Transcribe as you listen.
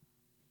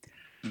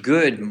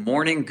Good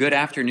morning, good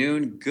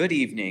afternoon, good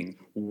evening,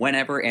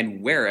 whenever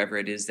and wherever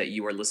it is that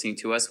you are listening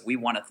to us. We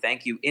want to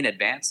thank you in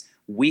advance.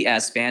 We,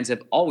 as fans,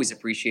 have always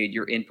appreciated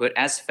your input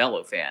as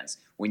fellow fans.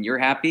 When you're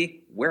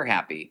happy, we're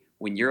happy.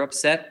 When you're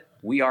upset,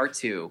 we are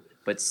too.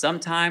 But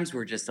sometimes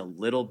we're just a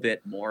little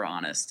bit more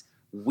honest.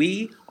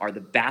 We are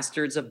the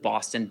Bastards of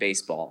Boston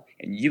Baseball,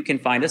 and you can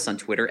find us on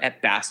Twitter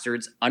at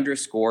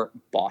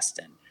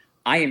bastards_Boston.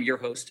 I am your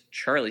host,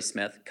 Charlie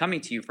Smith,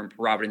 coming to you from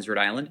Providence, Rhode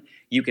Island.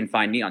 You can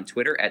find me on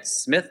Twitter at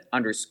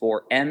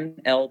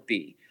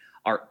Smith_MLB.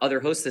 Our other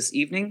host this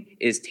evening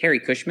is Terry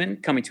Cushman,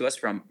 coming to us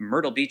from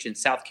Myrtle Beach in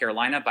South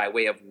Carolina by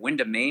way of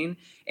Windham, Maine,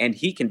 and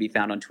he can be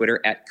found on Twitter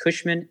at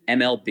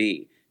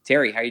CushmanMLB.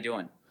 Terry, how you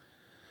doing?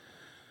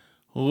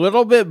 A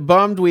little bit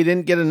bummed we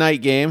didn't get a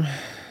night game.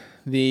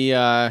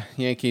 The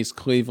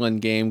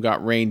Yankees-Cleveland game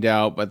got rained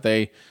out, but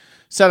they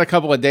said a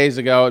couple of days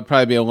ago it'd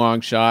probably be a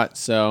long shot,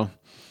 so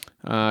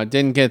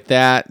didn't get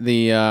that.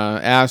 The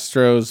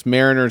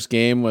Astros-Mariners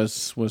game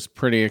was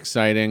pretty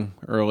exciting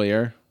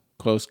earlier.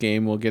 Close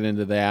game, we'll get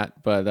into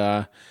that.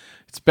 But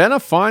it's been a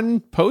fun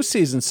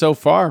postseason so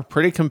far.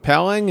 Pretty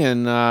compelling,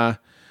 and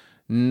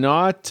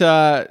not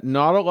a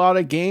lot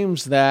of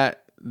games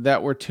that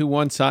were too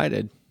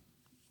one-sided.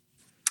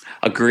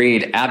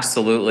 Agreed,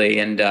 absolutely.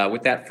 And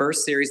with that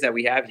first series that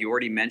we have, you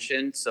already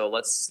mentioned, so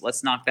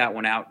let's knock that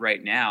one out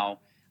right now.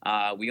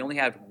 We only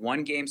have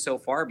one game so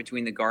far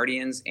between the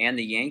Guardians and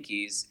the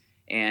Yankees,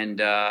 and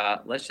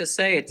let's just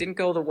say it didn't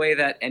go the way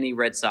that any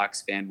Red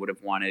Sox fan would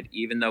have wanted,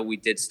 even though we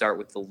did start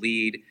with the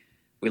lead.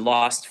 We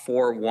lost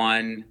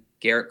 4-1,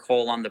 Garrett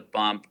Cole on the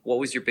bump. What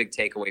was your big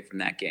takeaway from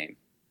that game?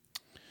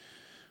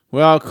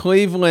 Well,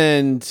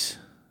 Cleveland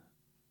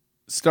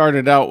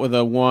started out with a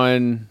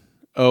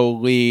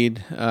 1-0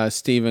 lead.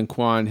 Stephen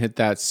Kwan hit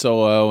that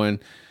solo and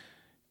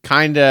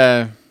kind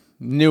of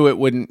knew it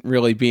wouldn't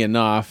really be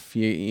enough.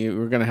 You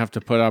were going to have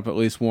to put up at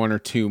least one or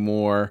two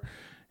more,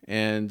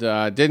 and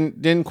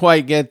didn't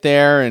quite get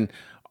there. And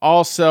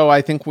also,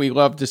 I think we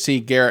love to see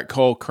Garrett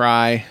Cole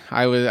cry.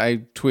 I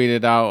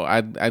tweeted out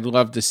I'd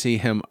love to see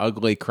him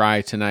ugly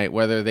cry tonight,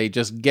 whether they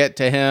just get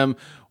to him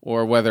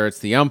or whether it's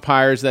the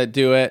umpires that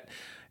do it.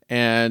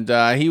 And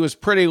he was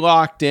pretty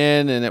locked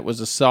in, and it was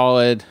a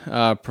solid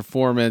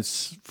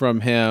performance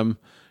from him.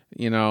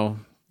 You know,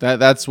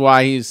 that's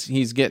why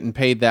he's getting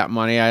paid that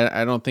money.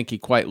 I don't think he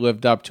quite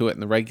lived up to it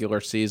in the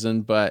regular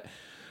season, but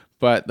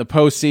the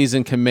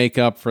postseason can make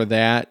up for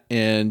that.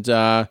 And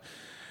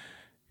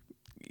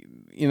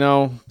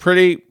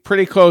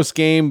pretty close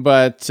game,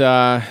 but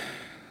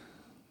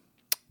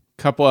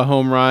couple of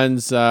home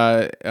runs.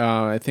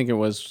 I think that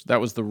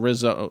was the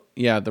Rizzo.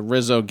 Yeah, the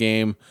Rizzo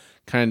game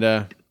kind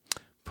of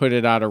put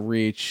it out of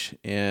reach,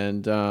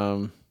 and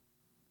in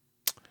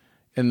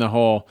the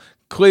hole.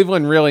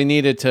 Cleveland really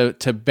needed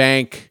to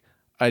bank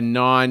a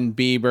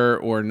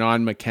non-Bieber or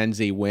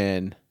non-McKenzie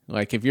win.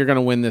 Like, if you're going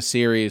to win this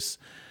series,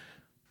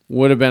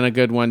 would have been a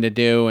good one to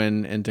do,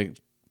 and to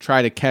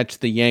try to catch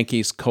the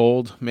Yankees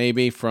cold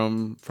maybe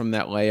from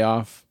that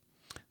layoff.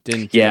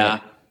 Didn't.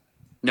 Yeah.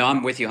 No,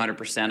 I'm with you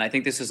 100%. I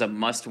think this is a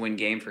must-win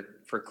game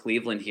for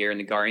Cleveland here, and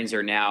the Guardians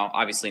are now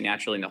obviously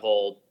naturally in the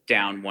hole,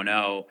 down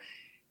 1-0.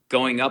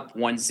 Going up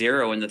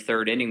 1-0 in the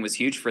third inning was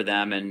huge for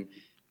them, and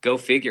go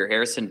figure,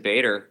 Harrison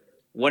Bader,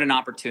 what an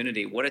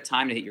opportunity. What a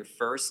time to hit your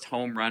first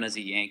home run as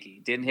a Yankee.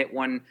 Didn't hit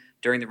one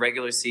during the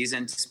regular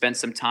season, spent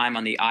some time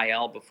on the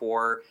IL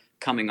before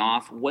coming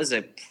off, was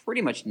a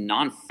pretty much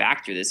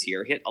non-factor this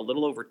year. Hit a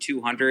little over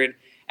 200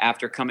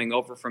 after coming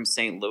over from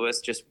St.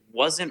 Louis, just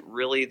wasn't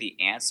really the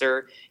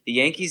answer. The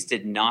Yankees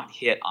did not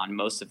hit on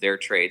most of their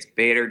trades.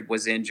 Bader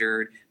was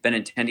injured.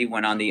 Benintendi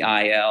went on the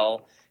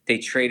IL. They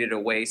traded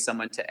away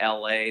someone to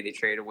LA. They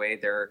traded away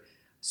their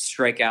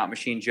strikeout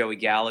machine, Joey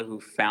Gallo, who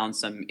found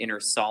some inner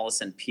solace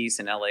and peace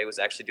in LA, was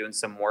actually doing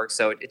some work.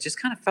 So it just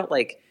kind of felt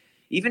like,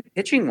 even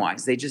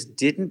pitching-wise, they just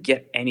didn't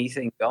get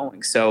anything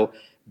going. So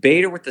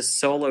Bader with the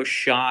solo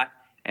shot,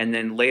 and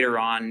then later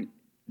on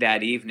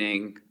that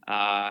evening,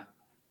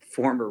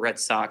 former Red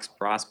Sox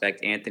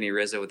prospect Anthony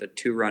Rizzo with a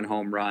 2-run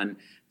home run,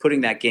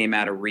 putting that game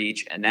out of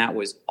reach, and that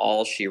was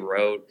all she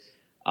wrote.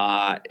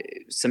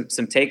 Some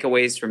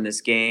takeaways from this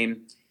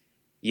game.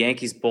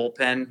 Yankees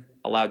bullpen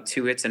allowed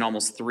 2 hits in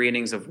almost 3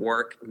 innings of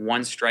work.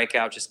 1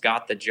 strikeout, just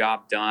got the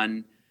job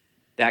done.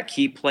 That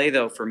key play,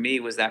 though, for me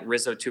was that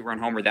Rizzo 2-run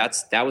homer.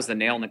 That was the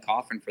nail in the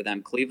coffin for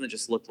them. Cleveland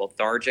just looked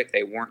lethargic.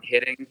 They weren't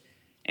hitting.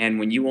 And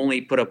when you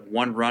only put up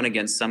 1 run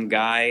against some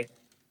guy,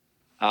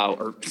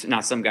 or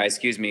not some guy,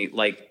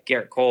 like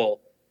Garrett Cole,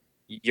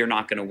 you're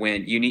not going to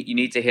win. You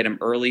need to hit him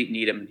early.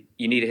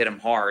 You need to hit him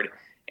hard.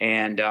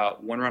 And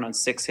 1 run on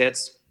 6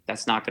 hits,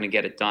 that's not going to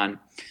get it done.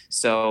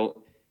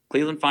 So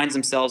Cleveland finds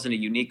themselves in a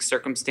unique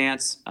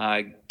circumstance.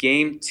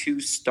 Game 2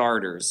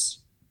 starters.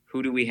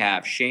 Who do we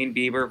have? Shane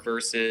Bieber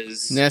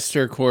versus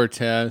Nestor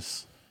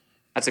Cortez.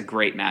 That's a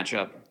great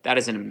matchup. That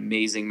is an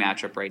amazing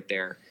matchup right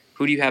there.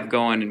 Who do you have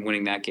going and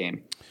winning that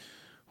game?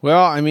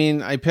 Well, I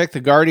mean, I picked the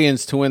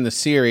Guardians to win the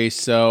series,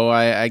 so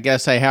I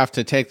guess I have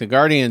to take the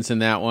Guardians in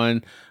that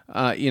one.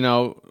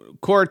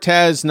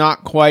 Cortez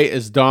not quite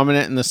as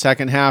dominant in the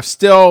second half.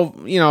 Still,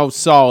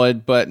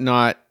 solid, but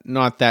not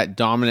that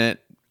dominant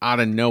out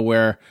of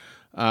nowhere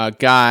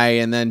guy.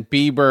 And then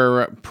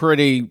Bieber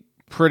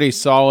pretty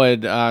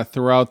solid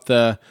throughout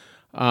the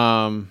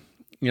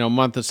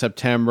month of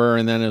September,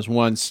 and then his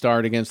one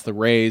start against the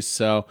Rays.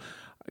 So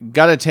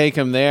got to take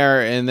him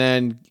there. And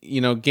then,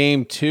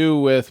 game 2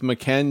 with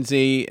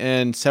McKenzie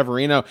and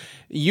Severino,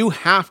 you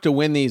have to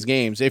win these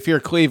games. If you're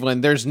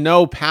Cleveland, there's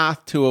no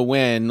path to a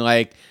win.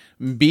 Like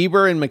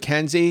Bieber and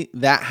McKenzie,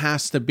 that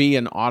has to be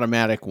an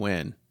automatic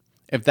win.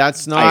 If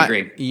that's not, I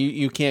agree.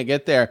 You can't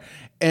get there.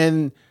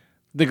 And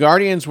the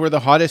Guardians were the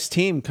hottest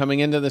team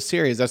coming into the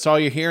series. That's all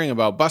you're hearing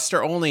about.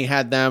 Buster Olney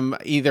had them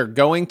either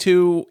going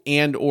to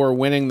and or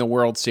winning the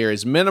World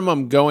Series,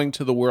 minimum going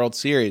to the World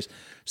Series.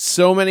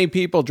 So many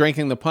people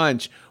drinking the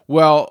punch.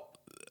 Well,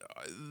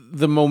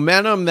 the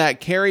momentum that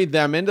carried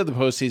them into the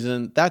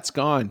postseason, that's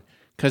gone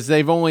because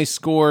they've only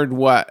scored,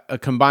 a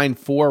combined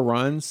 4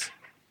 runs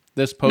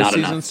this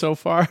postseason so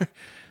far.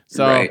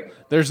 So right.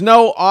 There's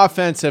no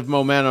offensive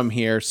momentum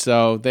here,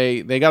 so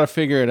they got to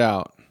figure it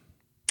out.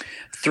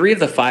 3 of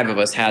the 5 of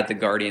us had the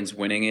Guardians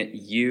winning it.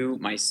 You,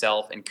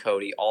 myself, and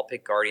Cody all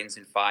picked Guardians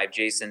in 5.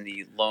 Jason,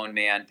 the lone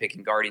man,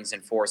 picking Guardians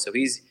in 4. So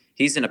he's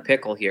in a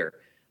pickle here.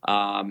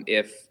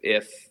 If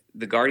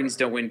the Guardians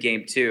don't win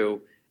game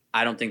 2,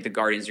 I don't think the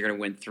Guardians are going to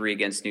win 3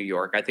 against New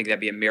York. I think that'd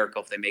be a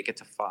miracle if they make it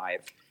to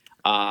 5.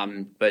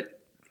 But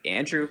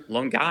Andrew,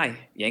 lone guy,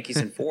 Yankees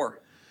in 4.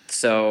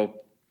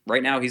 So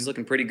right now he's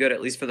looking pretty good,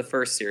 at least for the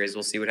first series.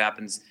 We'll see what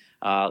happens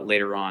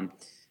later on.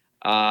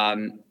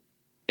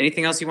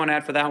 Anything else you want to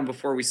add for that one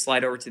before we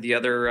slide over to the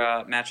other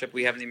matchup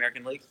we have in the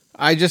American League?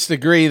 I just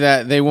agree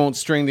that they won't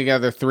string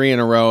together 3 in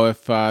a row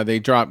if they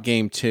drop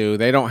game 2.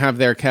 They don't have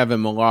their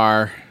Kevin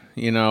Millar,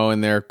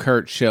 and their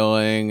Kurt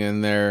Schilling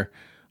and their,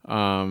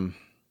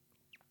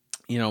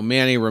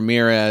 Manny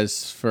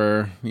Ramirez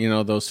for,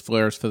 those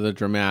flares for the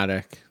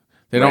dramatic.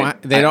 They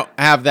don't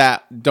have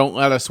that "don't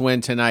let us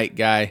win tonight"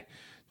 guy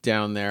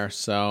down there.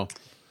 So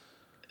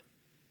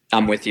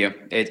I'm with you.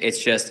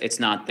 It's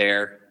not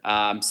there.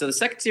 So the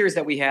second series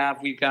that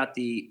we've got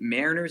the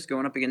Mariners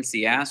going up against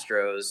the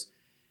Astros.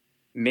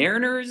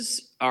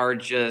 Mariners are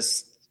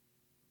just,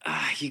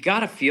 you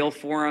got to feel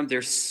for them.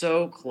 They're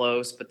so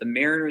close, but the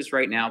Mariners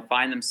right now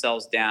find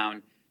themselves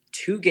down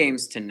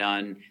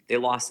 2-0. They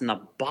lost in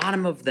the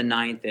bottom of the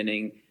 9th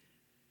inning.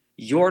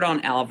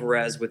 Yordan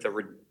Alvarez with a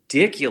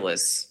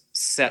ridiculous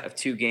set of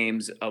 2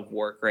 games of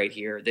work right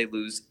here. They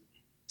lose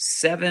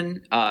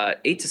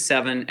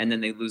 8-7, and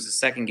then they lose the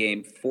second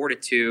game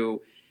 4-2.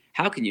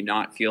 How can you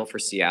not feel for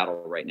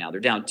Seattle right now? They're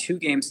down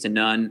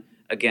 2-0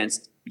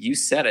 against, you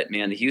said it,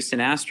 man, the Houston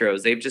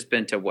Astros. They've just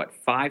been to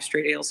 5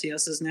 straight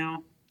ALCSs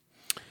now?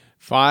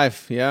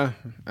 5, yeah,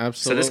 absolutely.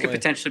 So this could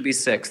potentially be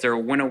 6. They're a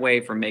win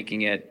away from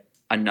making it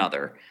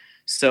another.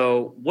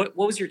 So what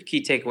was your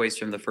key takeaways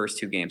from the first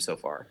 2 games so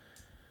far?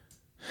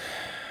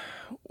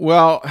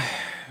 Well,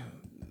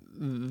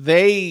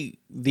 the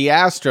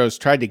Astros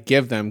tried to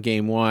give them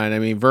game 1. I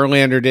mean,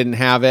 Verlander didn't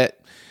have it.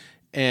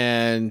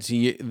 And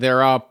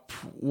they're up,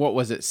 what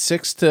was it,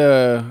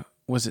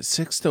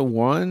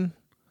 6-1?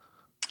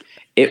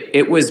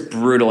 It was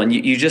brutal. And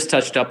you just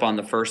touched up on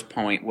the first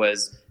point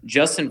was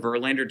Justin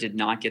Verlander did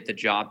not get the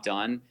job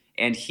done.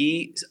 And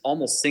he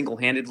almost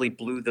single-handedly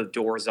blew the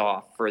doors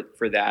off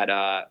for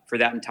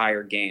that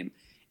entire game.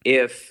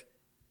 If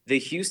the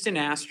Houston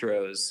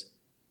Astros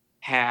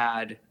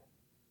had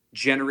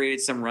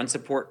generated some run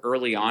support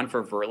early on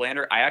for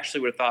Verlander, I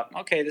actually would have thought,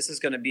 okay, this is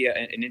going to be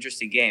an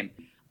interesting game.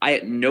 I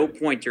at no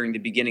point during the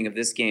beginning of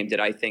this game did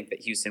I think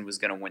that Houston was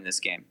going to win this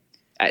game.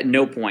 At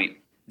no point.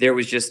 There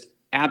was just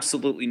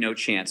absolutely no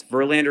chance.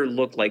 Verlander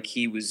looked like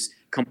he was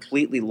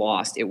completely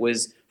lost. It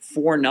was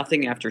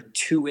 4-0 after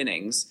 2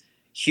 innings.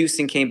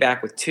 Houston came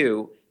back with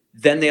 2.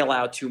 Then they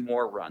allowed 2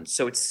 more runs.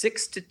 So it's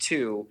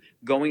 6-2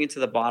 going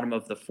into the bottom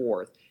of the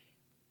 4th.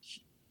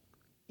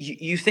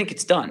 You think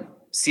it's done.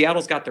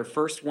 Seattle's got their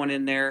first one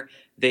in there.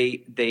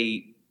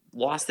 They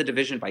lost the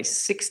division by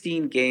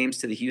 16 games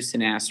to the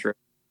Houston Astros.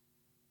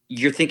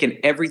 You're thinking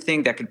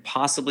everything that could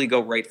possibly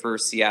go right for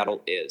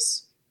Seattle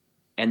is.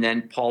 And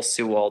then Paul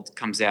Sewald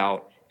comes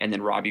out, and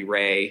then Robbie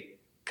Ray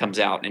comes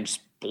out and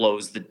just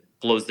blows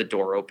the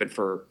door open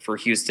for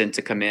Houston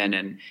to come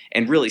in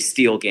and really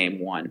steal game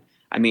 1.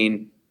 I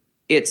mean,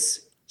 it's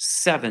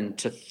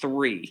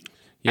 7-3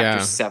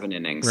 after 7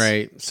 innings.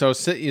 Right. So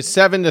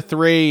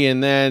 7-3,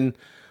 and then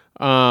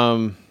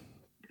the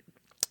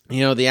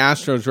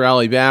Astros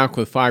rally back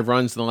with 5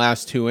 runs in the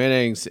last 2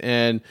 innings,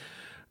 and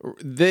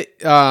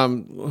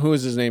who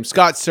is his name?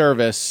 Scott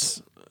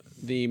Service,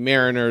 the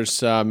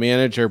Mariners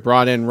manager,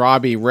 brought in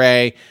Robbie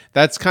Ray.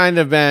 That's kind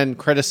of been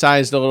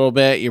criticized a little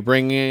bit. You're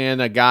bringing in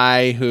a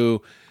guy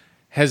who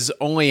has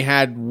only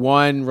had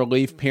 1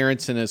 relief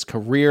appearance in his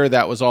career.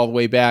 That was all the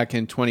way back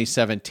in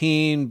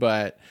 2017,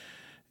 but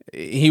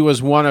he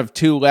was one of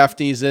 2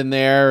 lefties in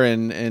there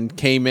and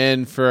came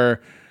in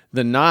for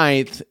the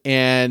 9th,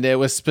 and it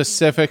was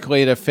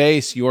specifically to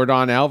face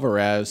Yordan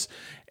Alvarez.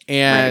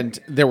 And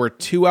there were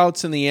 2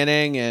 outs in the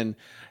inning, and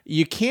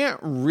you can't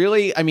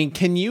really, I mean,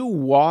 can you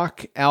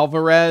walk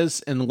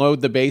Alvarez and load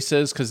the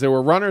bases? Because there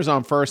were runners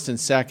on first and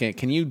second.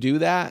 Can you do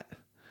that?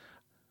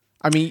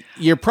 I mean,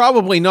 you're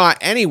probably not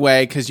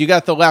anyway, because you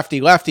got the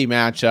lefty-lefty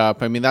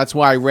matchup. I mean, that's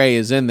why Ray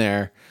is in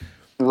there.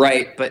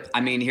 Right, but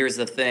I mean, here's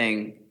the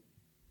thing.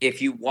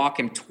 If you walk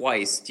him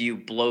twice, do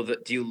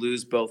you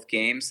lose both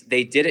games?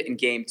 They did it in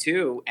game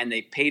 2 and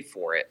they paid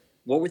for it.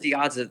 What were the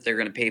odds that they're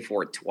going to pay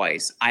for it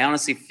twice? I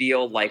honestly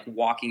feel like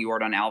walking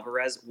Yordan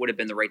Alvarez would have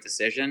been the right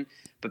decision.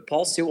 But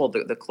Paul Sewell,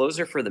 the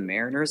closer for the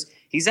Mariners,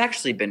 he's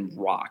actually been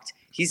rocked.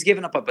 He's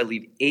given up, I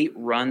believe, 8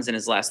 runs in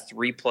his last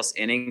 3+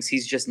 innings.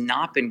 He's just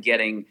not been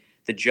getting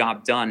the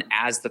job done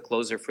as the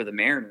closer for the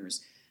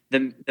Mariners.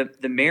 The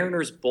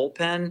Mariners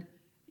bullpen,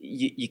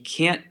 you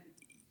can't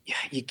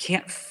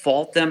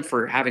fault them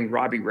for having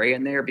Robbie Ray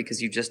in there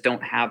because you just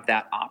don't have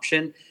that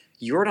option.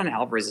 Yordan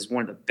Alvarez is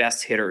one of the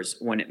best hitters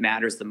when it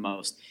matters the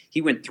most.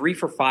 He went 3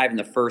 for 5 in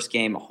the first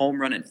game, a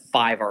home run and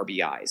 5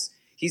 RBIs.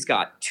 He's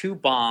got 2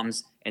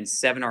 bombs and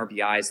 7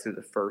 RBIs through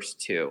the first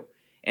 2.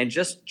 And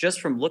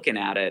just from looking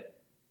at it,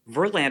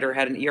 Verlander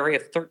had an ERA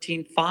of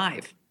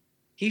 13.5.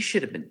 He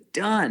should have been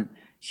done.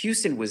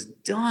 Houston was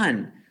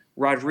done.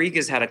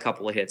 Rodriguez had a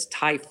couple of hits.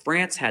 Ty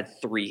France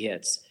had 3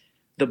 hits.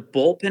 The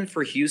bullpen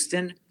for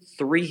Houston,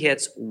 3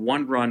 hits,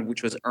 1 run,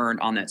 which was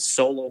earned on that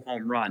solo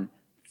home run,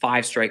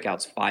 5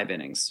 strikeouts, 5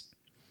 innings.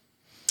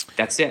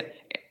 That's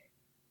it.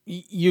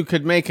 You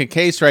could make a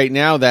case right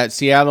now that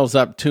Seattle's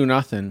up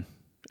 2-0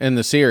 in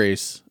the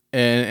series,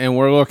 and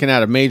we're looking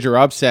at a major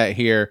upset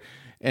here.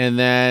 And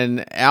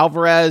then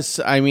Alvarez,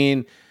 I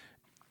mean,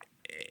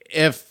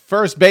 if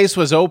first base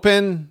was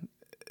open,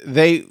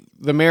 the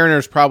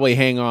Mariners probably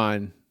hang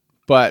on.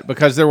 But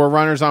because there were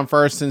runners on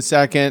first and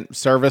second,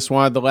 Service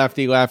wanted the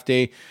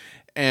lefty-lefty,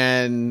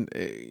 and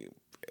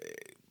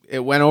it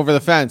went over the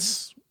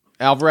fence.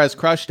 Alvarez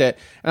crushed it.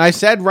 And I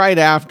said right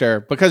after,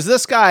 because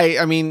this guy,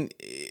 I mean,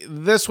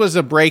 this was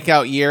a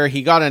breakout year.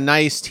 He got a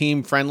nice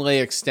team-friendly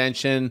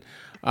extension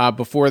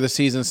before the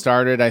season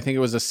started. I think it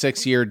was a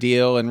 6-year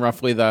deal in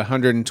roughly the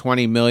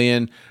 $120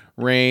 million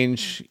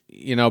range.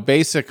 You know,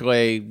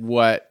 basically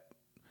what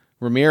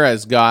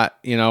Ramirez got,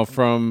 you know,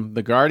 from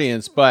the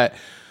Guardians. But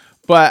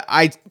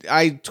I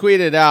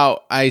tweeted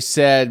out, I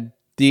said,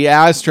 the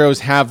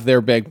Astros have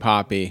their big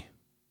poppy,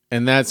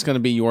 and that's going to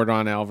be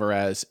Yordan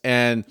Alvarez.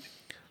 And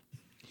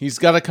he's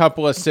got a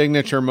couple of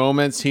signature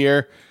moments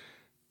here,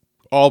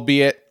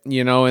 albeit,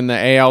 you know, in the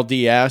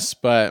ALDS,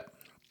 but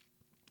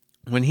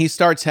when he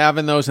starts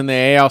having those in the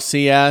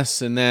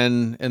ALCS and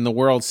then in the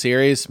World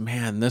Series,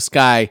 man, this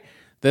guy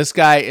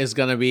is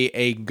going to be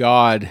a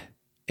god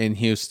in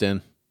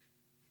Houston.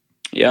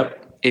 Yep.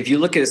 If you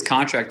look at his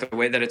contract, the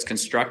way that it's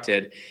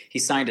constructed, he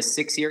signed a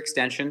 6-year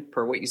extension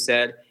per what you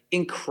said,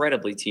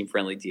 incredibly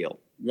team-friendly deal,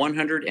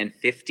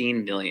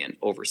 $115 million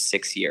over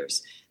 6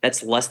 years.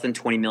 That's less than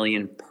 $20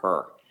 million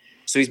per.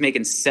 So he's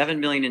making $7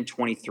 million in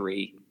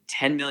 23,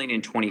 $10 million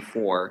in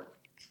 24,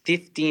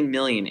 $15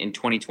 million in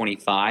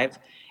 2025,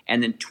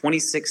 and then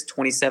 26,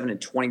 27,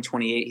 and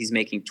 2028, he's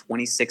making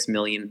 $26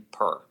 million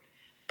per.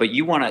 But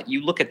you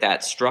look at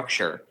that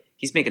structure.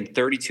 He's making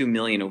 $32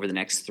 million over the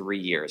next 3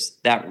 years.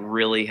 That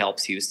really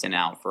helps Houston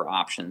out for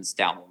options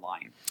down the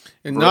line.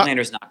 And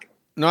Verlander's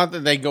not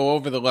that they go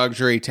over the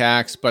luxury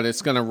tax, but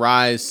it's going to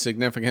rise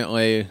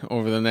significantly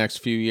over the next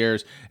few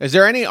years. Is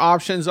there any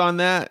options on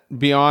that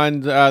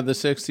beyond the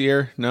 6th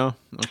year? No?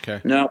 Okay.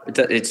 No,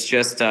 it's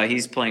just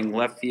he's playing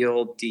left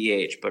field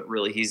DH, but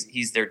really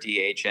he's their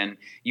DH. And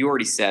you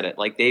already said it.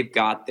 Like, they've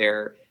got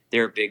their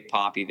big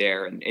poppy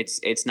there, and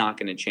it's not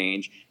going to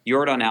change.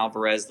 Yordan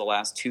Alvarez the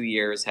last 2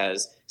 years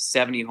has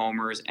 70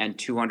 homers and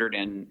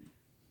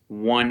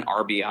 201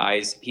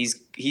 RBIs.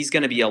 He's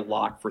going to be a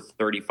lock for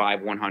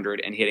 35,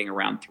 100 and hitting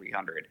around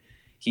 300.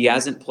 He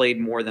hasn't played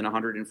more than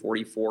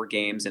 144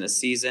 games in a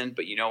season,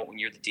 but you know, when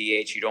you're the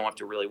DH, you don't have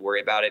to really worry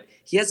about it.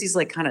 He has these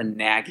like kind of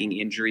nagging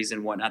injuries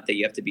and whatnot that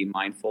you have to be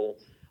mindful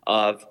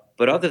of.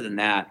 But other than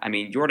that, I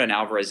mean, Yordan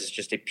Alvarez is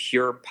just a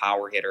pure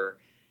power hitter,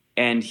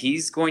 and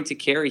he's going to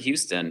carry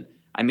Houston.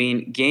 I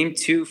mean, game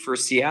 2 for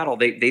Seattle,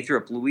 they threw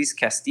up Luis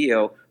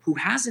Castillo, who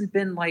hasn't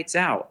been lights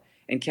out.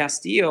 And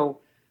Castillo,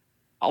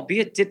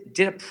 albeit did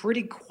a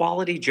pretty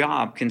quality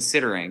job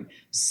considering.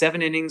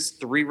 7 innings,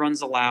 3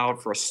 runs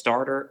allowed for a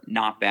starter,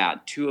 not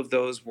bad. 2 of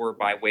those were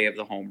by way of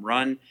the home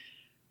run.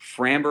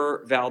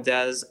 Framber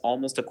Valdez,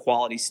 almost a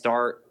quality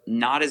start.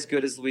 Not as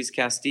good as Luis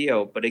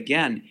Castillo, but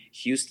again,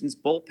 Houston's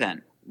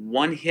bullpen,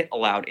 1 hit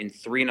allowed in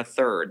 3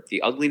 1/3.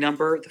 The ugly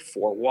number, the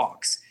 4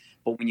 walks.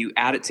 But when you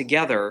add it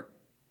together,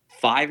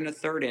 5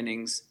 1/3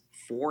 innings,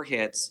 4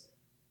 hits,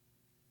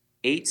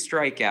 8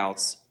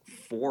 strikeouts,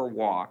 4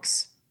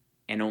 walks,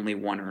 and only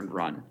 1 earned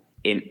run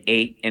in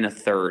 8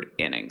 1/3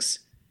 innings.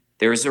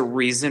 There's a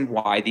reason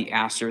why the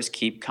Astros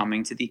keep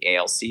coming to the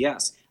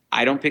ALCS.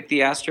 I don't pick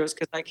the Astros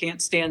because I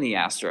can't stand the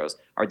Astros.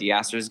 Are the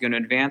Astros going to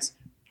advance?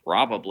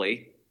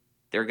 Probably.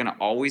 They're going to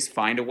always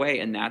find a way,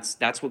 and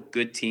that's what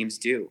good teams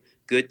do.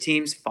 Good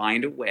teams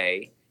find a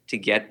way to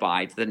get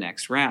by to the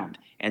next round.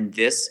 And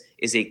this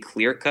is a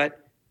clear-cut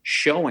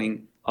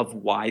showing of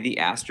why the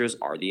Astros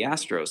are the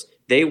Astros.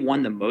 They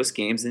won the most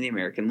games in the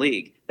American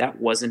League. That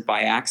wasn't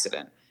by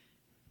accident.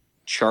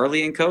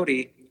 Charlie and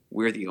Cody,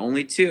 we're the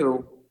only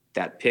two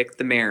that picked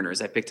the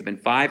Mariners. I picked them in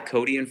 5,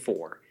 Cody in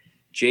 4.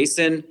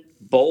 Jason,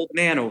 bold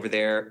man over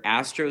there,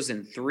 Astros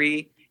in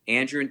 3.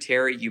 Andrew and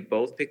Terry, you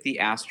both picked the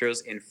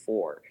Astros in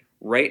 4.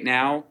 Right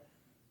now,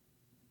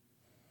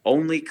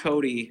 only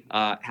Cody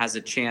has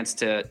a chance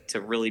to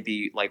really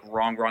be like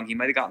wrong. He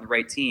might have gotten the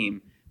right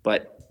team,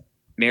 but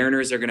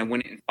Mariners are going to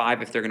win it in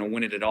 5 if they're going to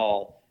win it at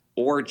all,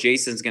 or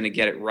Jason's going to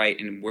get it right,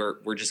 and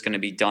we're just going to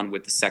be done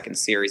with the second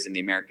series in the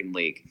American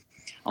League.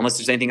 Unless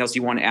there's anything else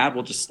you want to add,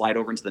 we'll just slide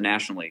over into the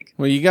National League.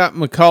 Well, you got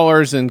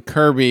McCullers and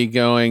Kirby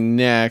going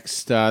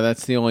next.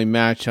 That's the only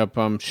matchup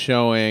I'm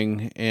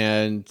showing,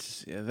 and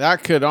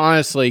that could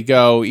honestly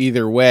go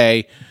either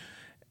way.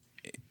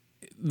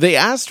 The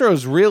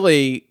Astros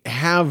really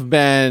have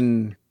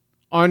been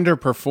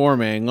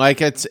underperforming.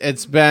 Like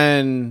it's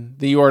been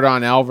the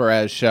Yordan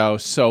Alvarez show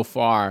so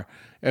far.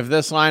 If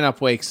this lineup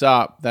wakes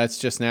up, that's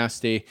just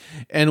nasty.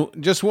 And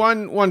just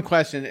one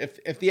question: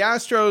 if the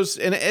Astros,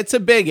 and it's a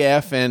big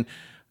if, and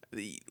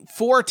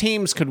 4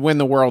 teams could win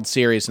the World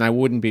Series, and I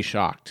wouldn't be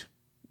shocked.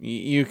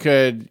 You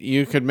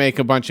could make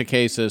a bunch of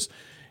cases,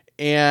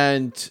 but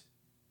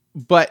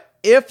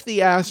if the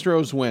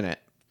Astros win it,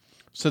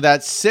 so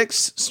that's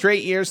 6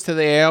 straight years to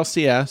the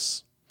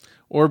ALCS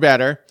or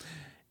better,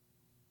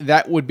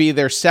 that would be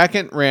their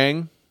second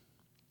ring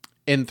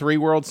in 3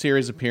 World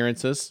Series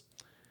appearances.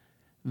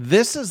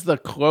 This is the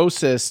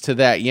closest to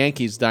that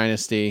Yankees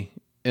dynasty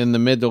in the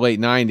mid to late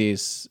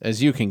 90s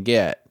as you can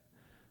get.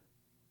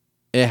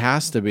 It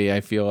has to be, I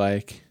feel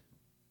like.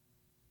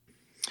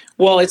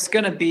 Well, it's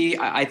going to be,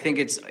 I think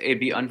it'd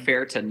be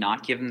unfair to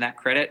not give them that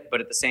credit, but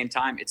at the same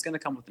time, it's going to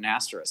come with an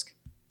asterisk.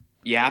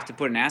 You have to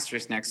put an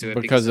asterisk next to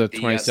it because of the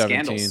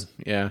 2017. scandals.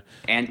 Yeah.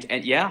 And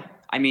yeah,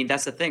 I mean,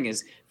 that's the thing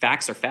is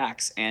facts are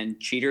facts, and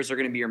cheaters are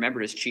going to be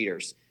remembered as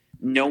cheaters.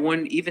 No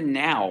one, even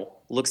now,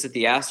 looks at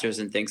the Astros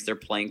and thinks they're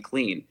playing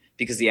clean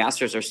because the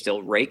Astros are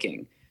still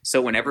raking.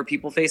 So whenever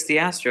people face the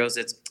Astros,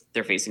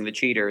 they're facing the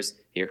cheaters.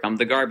 Here come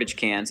the garbage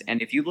cans.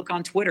 And if you look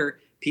on Twitter,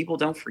 people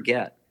don't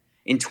forget.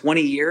 In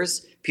 20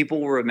 years,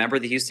 people will remember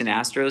the Houston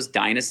Astros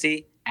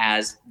dynasty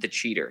as the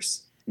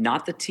cheaters,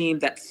 not the team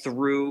that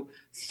threw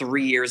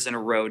 3 years in a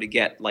row to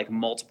get like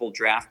multiple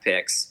draft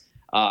picks.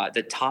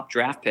 The top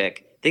draft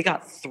pick, they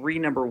got 3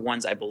 number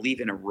ones, I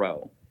believe, in a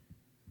row.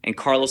 And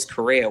Carlos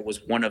Correa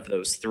was one of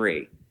those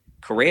 3.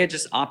 Correa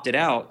just opted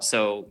out,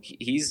 so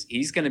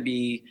he's going to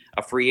be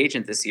a free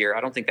agent this year. I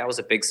don't think that was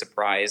a big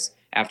surprise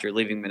after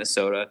leaving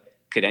Minnesota.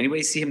 Could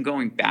anybody see him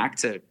going back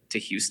to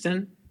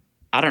Houston?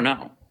 I don't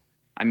know.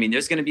 I mean,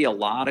 there's going to be a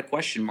lot of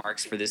question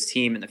marks for this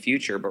team in the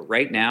future, but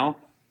right now,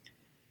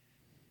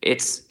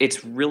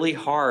 it's really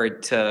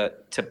hard to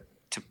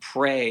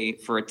pray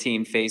for a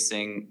team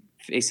facing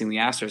the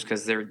Astros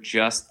because they're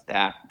just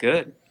that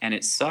good, and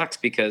it sucks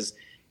because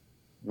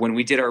when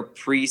we did our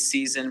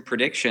preseason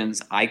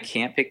predictions, I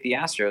can't pick the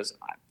Astros.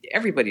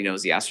 Everybody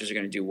knows the Astros are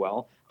going to do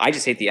well. I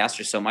just hate the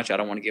Astros so much, I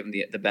don't want to give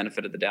them the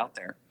benefit of the doubt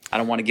there. I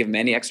don't want to give them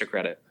any extra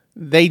credit.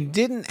 They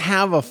didn't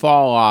have a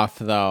fall off,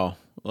 though.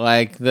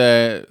 Like,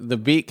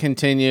 the beat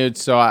continued,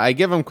 so I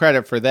give them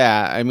credit for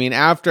that. I mean,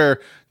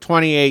 after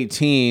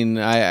 2018,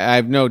 I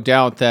have no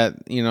doubt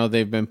that,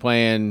 they've been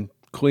playing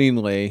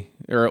cleanly,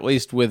 or at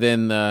least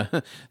within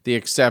the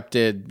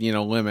accepted,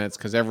 limits,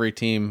 because every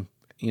team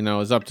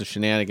is up to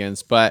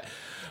shenanigans. But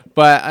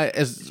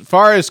as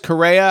far as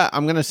Correa,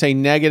 I'm going to say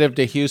negative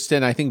to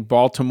Houston. I think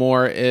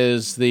Baltimore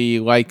is the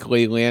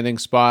likely landing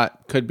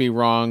spot. Could be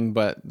wrong,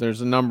 but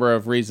there's a number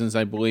of reasons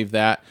I believe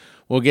that.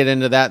 We'll get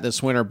into that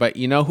this winter. But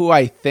you know who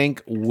I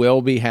think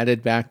will be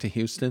headed back to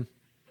Houston?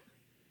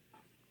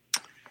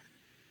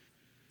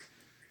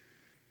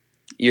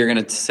 You're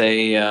going to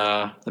say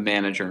the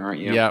manager,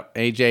 aren't you? Yep,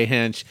 A.J.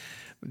 Hinch.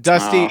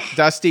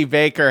 Dusty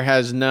Baker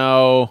has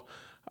no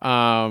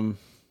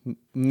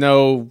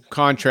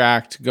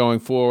contract going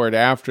forward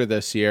after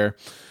this year.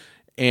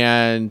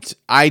 And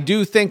I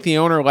do think the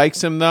owner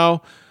likes him,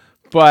 though.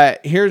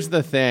 But here's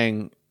the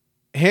thing.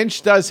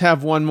 Hinch does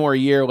have one more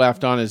year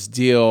left on his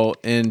deal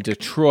in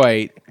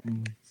Detroit,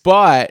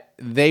 but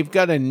they've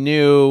got a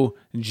new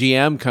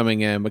GM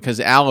coming in because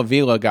Al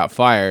Avila got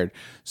fired.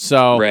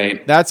 So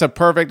That's a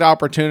perfect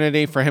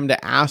opportunity for him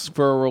to ask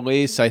for a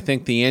release. I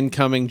think the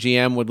incoming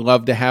GM would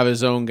love to have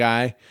his own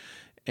guy.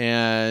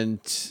 And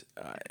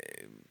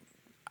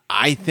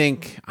I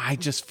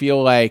just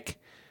feel like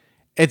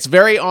it's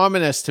very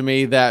ominous to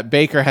me that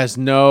Baker has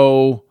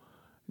no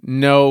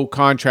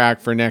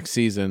contract for next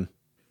season.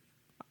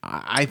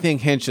 I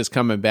think Hinch is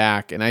coming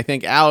back, and I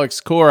think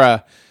Alex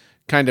Cora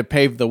kind of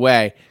paved the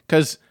way.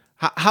 Because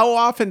how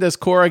often does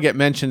Cora get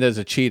mentioned as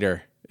a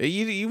cheater?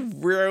 You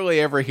rarely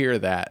ever hear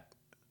that.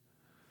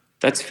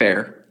 That's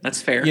fair.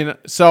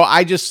 So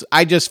I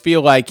just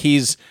feel like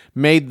he's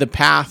made the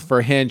path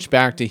for Hinch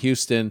back to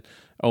Houston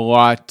a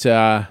lot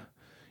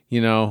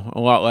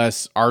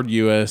less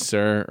arduous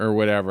or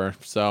whatever.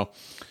 So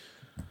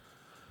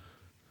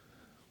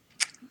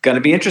Going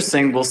to be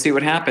interesting. We'll see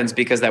what happens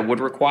because that would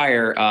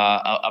require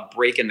a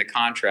break in the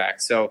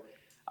contract. So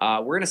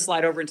we're going to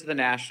slide over into the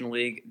National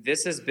League.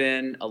 This has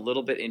been a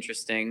little bit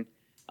interesting.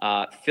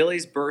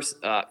 Phillies versus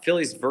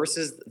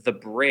the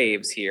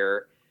Braves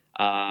here.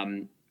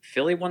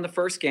 Philly won the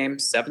first game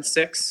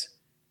 7-6,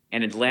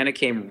 and Atlanta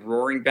came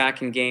roaring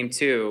back in game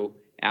two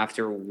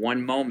after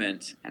one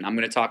moment. And I'm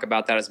going to talk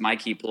about that as my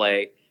key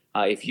play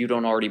if you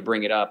don't already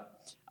bring it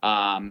up.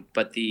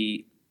 But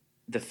the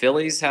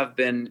Phillies have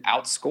been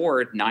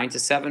outscored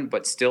 9-7,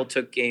 but still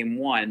took game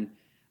one.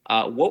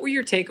 What were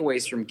your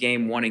takeaways from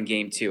game one and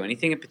game two?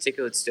 Anything in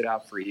particular that stood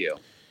out for you?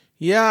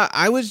 Yeah,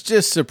 I was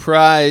just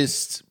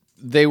surprised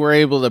they were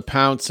able to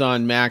pounce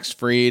on Max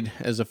Fried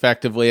as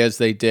effectively as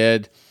they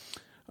did.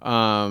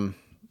 Who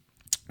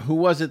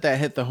was it that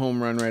hit the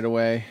home run right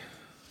away?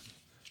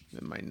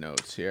 In my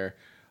notes here.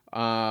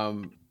 Are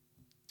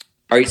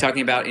you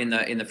talking about in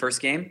the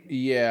first game?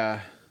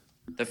 Yeah.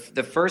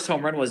 The first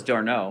home run was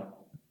d'Arnaud.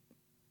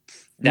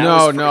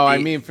 I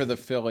mean for the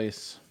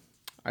Phillies.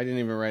 I didn't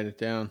even write it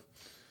down.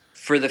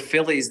 For the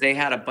Phillies, they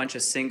had a bunch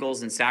of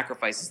singles and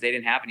sacrifices. They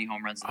didn't have any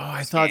home runs in the first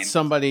I thought game.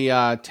 somebody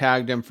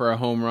tagged him for a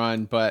home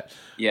run, but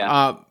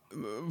yeah.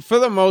 For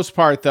the most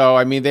part, though,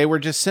 I mean, they were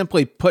just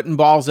simply putting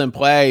balls in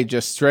play,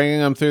 just stringing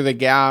them through the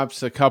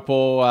gaps. A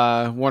couple,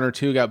 one or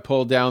two got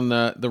pulled down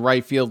the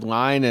right field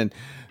line, and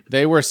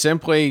they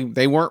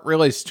weren't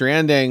really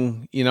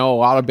stranding, a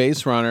lot of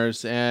base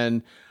runners.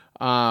 And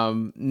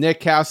Nick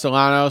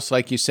Castellanos,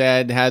 like you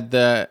said, had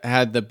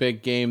the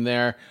big game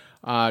there,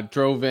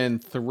 drove in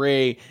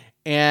 3,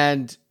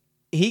 and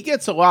he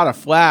gets a lot of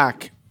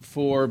flack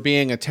for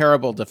being a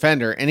terrible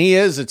defender, and he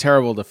is a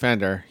terrible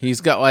defender. He's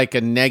got like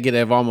a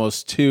negative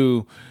almost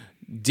 2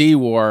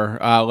 D-WAR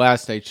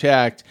last I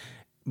checked.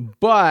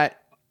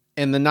 But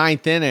in the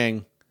 9th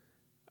inning,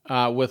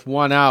 with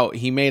 1 out,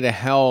 he made a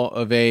hell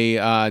of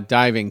a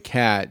diving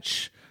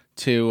catch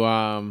to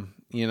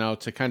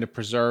kind of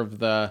preserve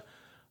the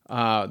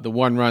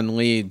 1-run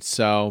lead.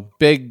 So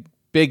big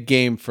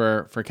game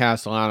for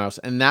Castellanos,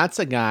 and that's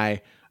a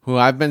guy who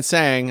I've been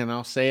saying, and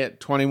I'll say it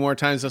 20 more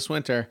times this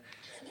winter.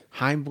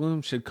 Chaim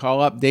Bloom should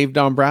call up Dave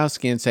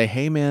Dombrowski and say,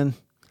 hey, man,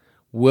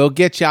 we'll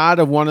get you out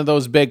of one of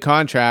those big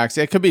contracts.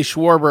 It could be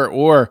Schwarber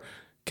or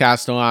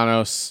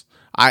Castellanos.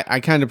 I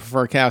kind of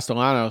prefer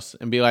Castellanos,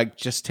 and be like,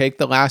 just take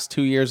the last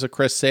 2 years of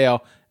Chris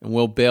Sale and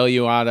we'll bail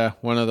you out of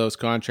one of those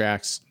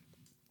contracts.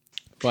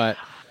 But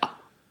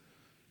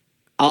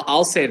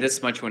I'll say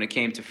this much when it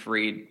came to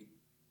Fried.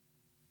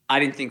 I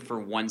didn't think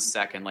for 1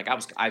 second,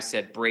 I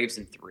said Braves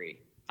in 3.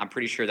 I'm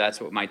pretty sure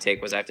that's what my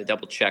take was. I have to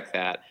double check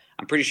that.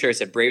 I'm pretty sure I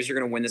said Braves are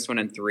going to win this one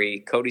in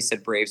 3. Cody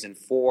said Braves in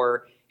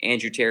 4.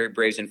 Andrew Terry,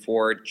 Braves in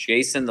 4.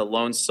 Jason, the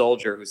lone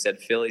soldier, who said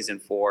Phillies in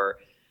 4.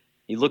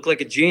 He looked like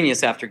a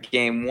genius after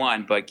game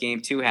 1, but game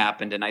 2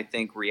 happened, and I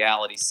think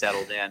reality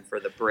settled in for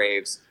the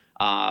Braves.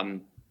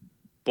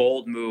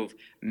 Bold move.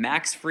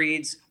 Max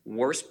Fried's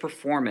worst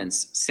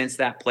performance since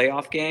that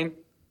playoff game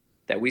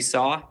that we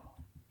saw,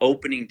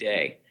 opening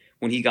day,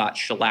 when he got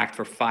shellacked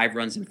for 5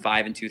 runs in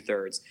 5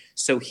 2/3.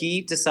 So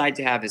he decided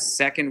to have his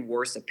second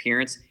worst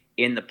appearance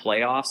in the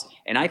playoffs.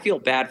 And I feel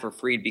bad for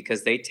Fried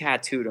because they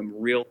tattooed him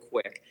real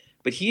quick.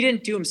 But he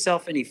didn't do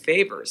himself any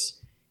favors.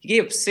 He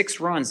gave up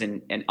 6 runs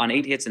and on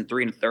 8 hits in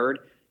 3 1/3.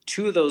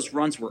 2 of those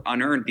runs were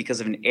unearned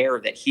because of an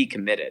error that he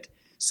committed.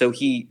 So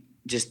he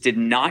just did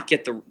not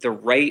get the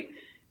right.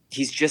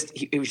 He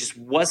just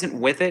wasn't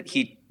with it.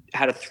 He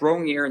had a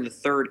throwing error in the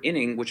 3rd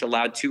inning, which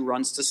allowed 2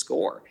 runs to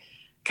score.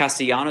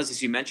 Castellanos,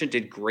 as you mentioned,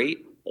 did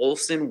great.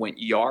 Olsen went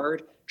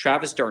yard.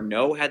 Travis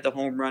d'Arnaud had the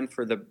home run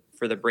for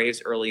the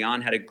Braves early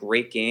on, had a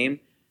great game.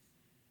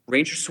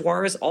 Ranger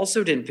Suarez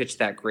also didn't pitch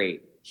that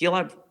great. He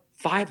allowed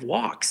 5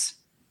 walks,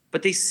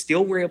 but they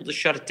still were able to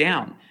shut it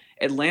down.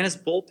 Atlanta's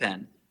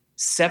bullpen,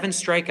 7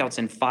 strikeouts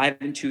in 5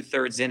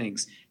 2/3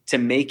 innings to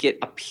make it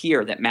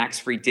appear that Max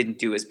Fried didn't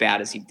do as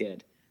bad as he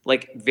did.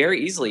 Like, very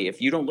easily,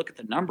 if you don't look at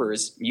the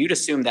numbers, you'd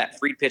assume that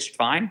Fried pitched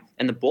fine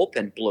and the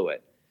bullpen blew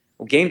it.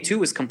 Well, game 2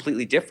 was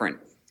completely different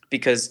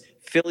because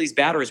Philly's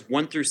batters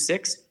 1 through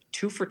 6,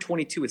 2 for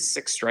 22 with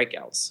 6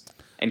 strikeouts.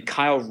 And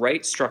Kyle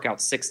Wright struck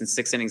out 6 in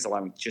 6 innings,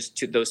 allowing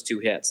just those 2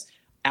 hits.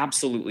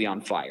 Absolutely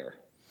on fire.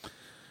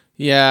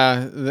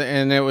 Yeah,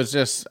 and it was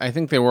just, I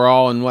think they were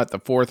all in, the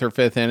 4th or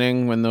 5th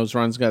inning when those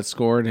runs got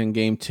scored in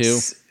game 2?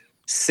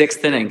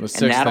 6th inning. The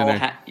 6th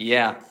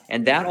inning.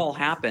 And that all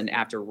happened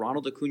after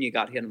Ronald Acuna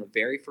got hit on the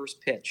very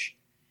first pitch.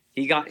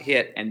 He got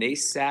hit, and they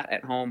sat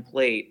at home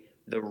plate.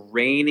 The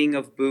raining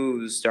of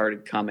boos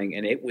started coming,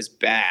 and it was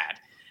bad.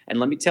 And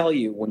let me tell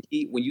you, when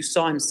you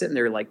saw him sitting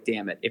there, like,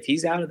 damn it, if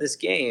he's out of this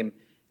game,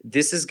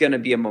 this is going to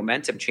be a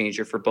momentum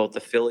changer for both the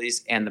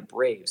Phillies and the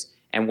Braves.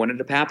 And what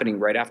ended up happening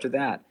right after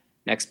that?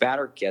 Next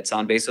batter gets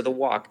on base with a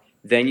walk.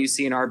 Then you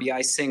see an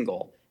RBI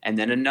single, and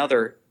then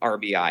another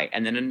RBI,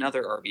 and then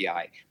another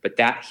RBI. But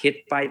that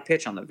hit by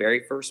pitch on the very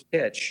first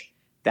pitch,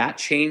 that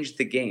changed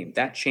the game.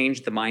 That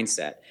changed the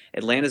mindset.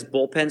 Atlanta's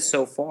bullpen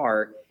so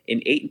far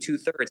in 8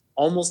 2/3,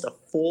 almost a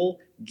full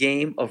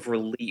game of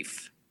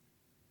relief,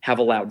 have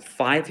allowed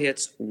 5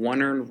 hits,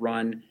 1 earned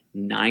run,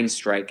 9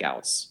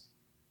 strikeouts.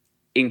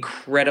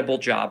 Incredible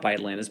job by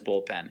Atlanta's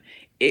bullpen.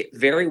 It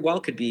very well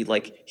could be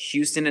like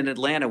Houston and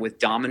Atlanta with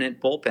dominant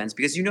bullpens,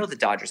 because the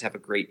Dodgers have a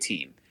great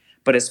team.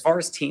 But as far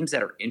as teams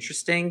that are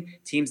interesting,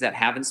 teams that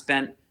haven't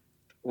spent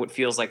what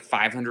feels like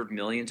 $500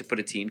 million to put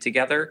a team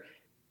together,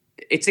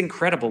 it's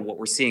incredible what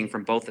we're seeing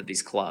from both of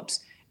these clubs.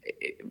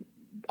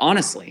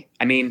 Honestly,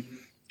 I mean,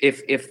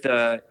 if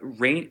the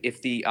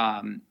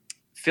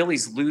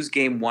Phillies lose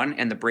game 1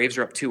 and the Braves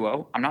are up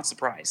 2-0, I'm not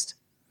surprised.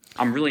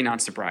 I'm really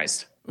not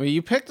surprised. Well,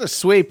 you picked a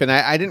sweep, and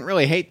I didn't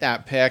really hate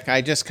that pick.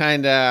 I just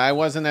I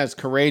wasn't as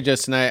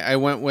courageous, and I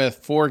went with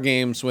 4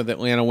 games with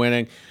Atlanta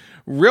winning.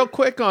 Real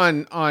quick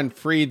on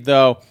Fried,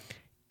 though,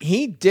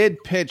 he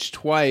did pitch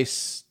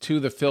twice to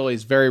the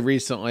Phillies very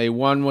recently.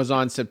 One was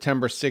on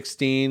September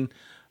 16,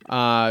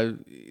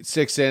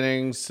 6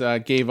 innings,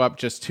 gave up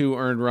just 2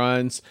 earned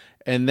runs.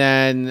 And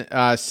then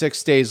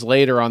 6 days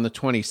later on the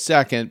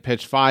 22nd,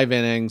 pitched 5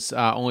 innings,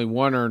 only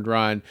 1 earned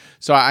run.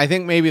 So I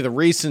think maybe the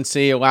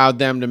recency allowed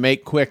them to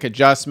make quick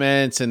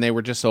adjustments, and they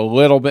were just a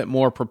little bit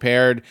more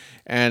prepared.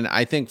 And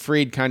I think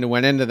Fried kind of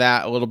went into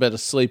that a little bit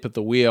asleep at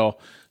the wheel.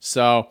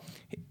 So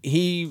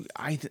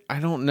I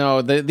don't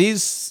know.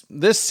 This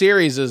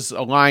series is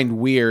aligned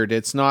weird.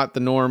 It's not the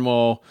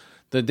normal.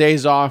 The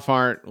days off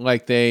aren't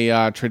like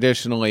they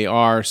traditionally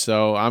are.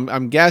 So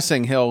I'm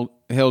guessing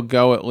he'll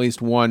go at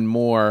least one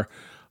more.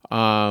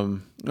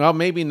 Well,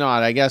 maybe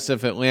not. I guess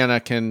if Atlanta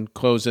can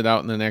close it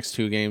out in the next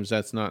 2 games,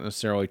 that's not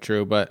necessarily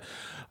true. But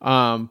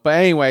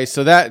anyway,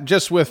 so that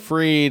just with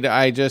Fried,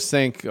 I just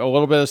think a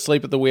little bit of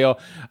sleep at the wheel.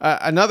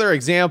 Another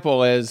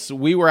example is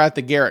we were at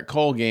the Garrett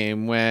Cole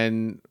game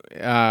when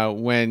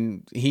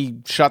he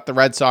shut the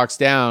Red Sox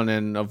down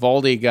and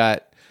Eovaldi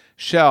got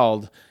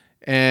shelled.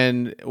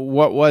 And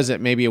what was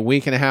it? Maybe a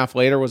week and a half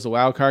later was the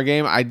wild card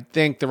game. I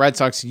think the Red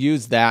Sox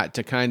used that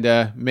to kind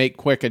of make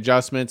quick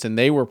adjustments, and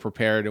they were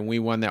prepared, and we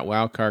won that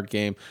wild card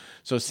game.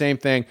 So same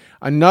thing.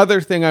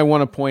 Another thing I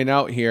want to point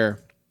out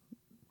here,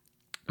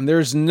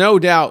 there's no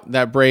doubt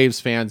that Braves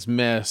fans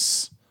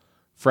miss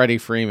Freddie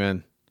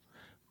Freeman,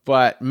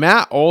 but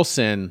Matt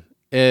Olson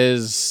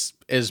is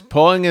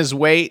pulling his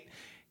weight.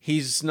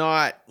 He's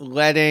not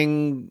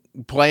letting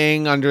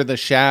playing under the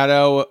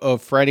shadow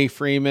of Freddie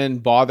Freeman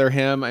bother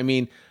him. I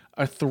mean,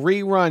 a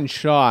 3-run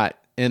shot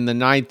in the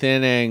 9th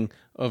inning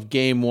of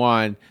game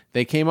 1.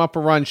 They came up a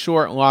run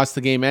short and lost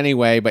the game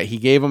anyway, but he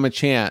gave them a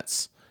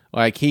chance.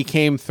 Like, he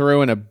came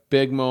through in a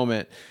big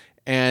moment.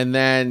 And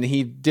then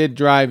he did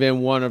drive in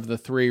one of the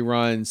 3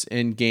 runs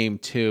in game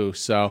 2.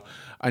 So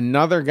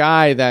another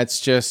guy that's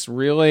just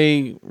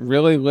really,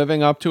 really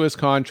living up to his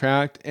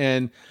contract.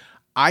 And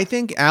I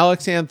think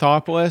Alex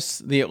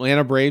Anthopoulos, the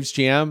Atlanta Braves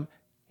GM,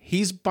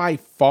 he's by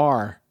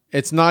far,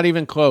 it's not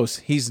even close.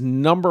 He's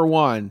number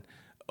 1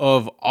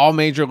 of all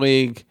major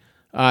league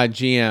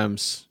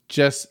GMs.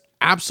 Just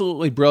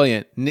absolutely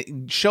brilliant.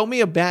 Show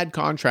me a bad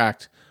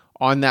contract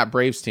on that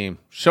Braves team.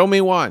 Show me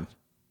one.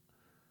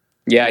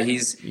 Yeah,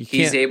 he's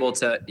able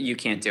to. You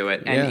can't do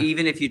it. And Yeah.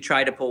 even if you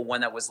try to pull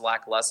one that was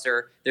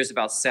lackluster, there's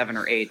about 7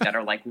 or 8 that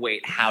are like,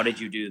 wait, how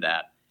did you do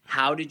that?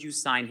 How did you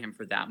sign him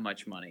for that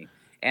much money?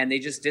 And they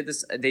just did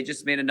this. They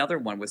just made another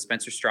one with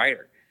Spencer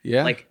Strider.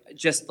 Yeah.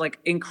 Just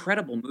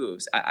incredible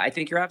moves. I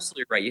think you're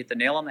absolutely right. You hit the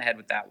nail on the head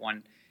with that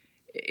one.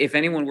 If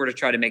anyone were to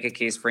try to make a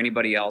case for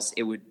anybody else,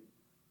 it would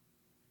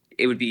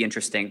be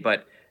interesting.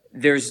 But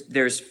there's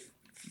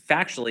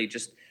factually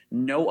just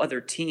no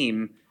other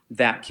team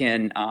that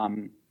can.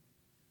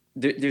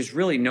 There's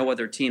really no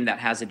other team that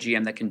has a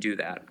GM that can do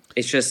that.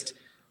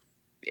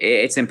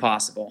 It's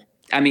impossible.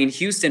 I mean,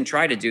 Houston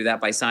tried to do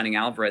that by signing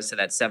Alvarez to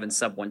that 7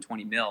 sub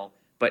 120 mil,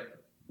 but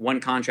one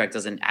contract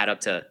doesn't add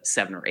up to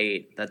 7 or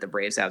 8 that the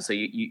Braves have. So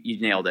you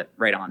nailed it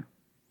right on.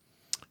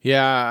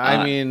 Yeah,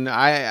 I mean,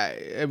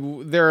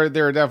 there are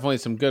definitely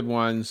some good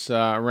ones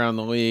around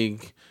the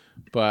league,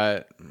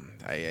 but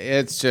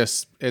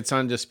it's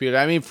undisputed.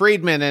 I mean,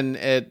 Friedman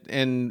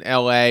in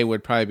LA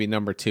would probably be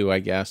number 2, I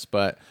guess,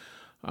 but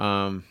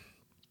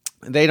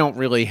they don't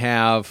really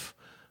have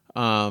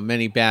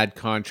many bad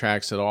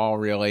contracts at all,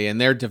 really,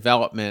 and their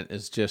development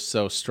is just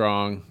so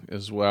strong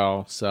as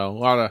well. So a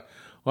lot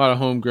of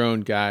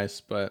homegrown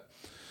guys, but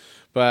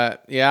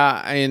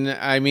yeah,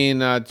 I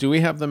mean, do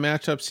we have the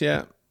matchups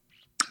yet?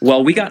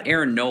 Well, we got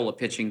Aaron Nola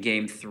pitching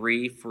game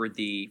 3 for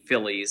the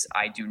Phillies.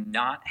 I do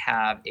not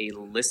have a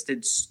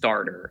listed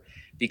starter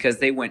because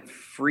they went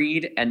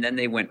Fried and then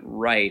they went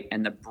Wright,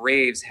 and the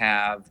Braves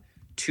have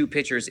 2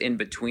 pitchers in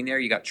between there.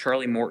 You got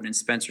Charlie Morton and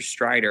Spencer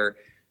Strider.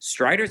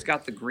 Strider's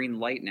got the green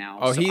light now.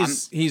 Oh, so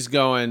he's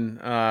going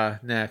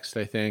next,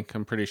 I think.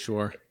 I'm pretty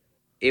sure.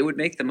 It would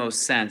make the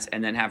most sense,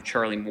 and then have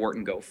Charlie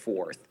Morton go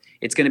 4th.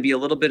 It's going to be a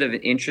little bit of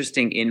an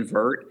interesting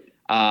invert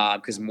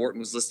because Morton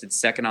was listed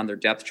 2nd on their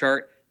depth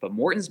chart, but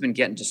Morton's been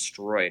getting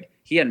destroyed.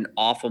 He had an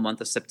awful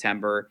month of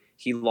September.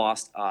 He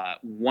lost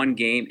 1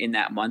 game in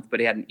that month, but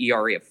he had an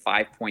ERA of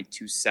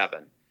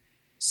 5.27.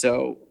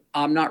 So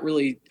I'm not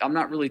really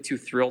too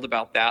thrilled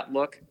about that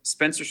look.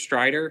 Spencer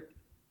Strider,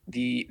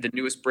 the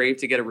newest Brave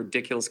to get a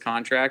ridiculous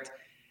contract,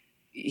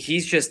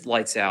 he's just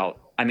lights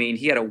out. I mean,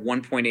 he had a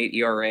 1.8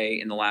 ERA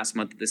in the last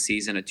month of the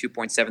season, a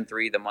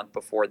 2.73 the month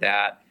before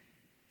that.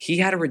 He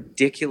had a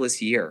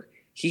ridiculous year.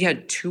 He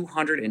had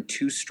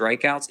 202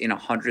 strikeouts in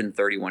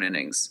 131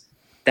 innings.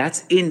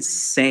 That's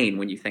insane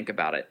when you think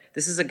about it.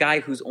 This is a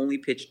guy who's only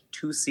pitched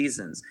 2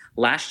 seasons.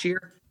 Last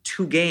year,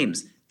 2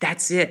 games.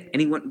 That's it.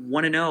 And he went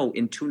 1-0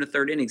 in 2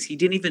 1/3 innings. He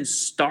didn't even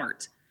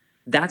start.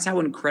 That's how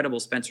incredible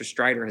Spencer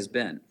Strider has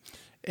been.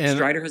 And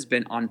Strider has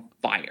been on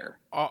fire.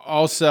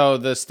 Also,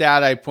 the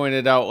stat I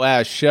pointed out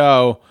last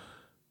show,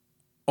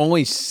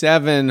 only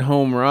 7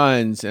 home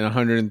runs in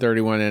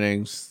 131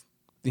 innings.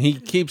 He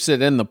keeps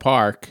it in the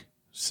park.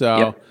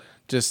 So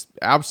just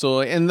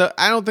absolutely. And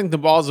I don't think the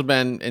balls have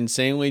been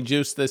insanely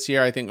juiced this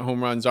year. I think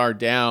home runs are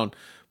down.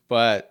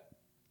 But,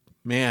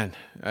 man,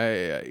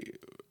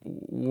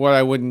 what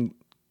I wouldn't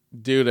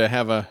do to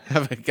have a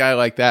guy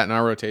like that in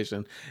our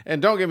rotation.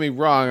 And don't get me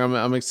wrong,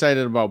 I'm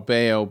excited about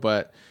Bayo,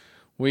 but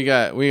we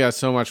got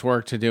so much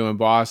work to do in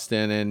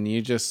Boston, and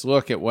you just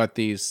look at what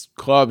these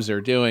clubs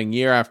are doing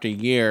year after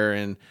year,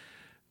 and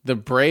the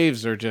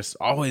Braves are just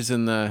always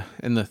in the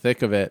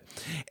thick of it.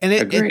 And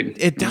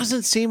it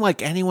doesn't seem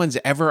like anyone's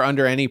ever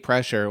under any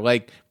pressure.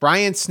 Like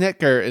Brian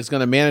Snitker is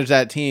going to manage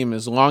that team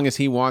as long as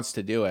he wants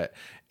to do it.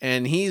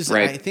 And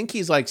I think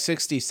he's like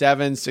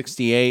 67,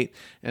 68.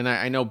 And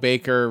I know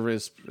Baker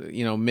is,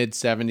 mid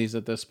 70s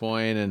at this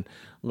point, and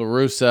La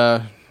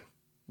Russa,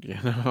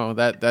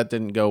 that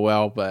didn't go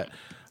well, but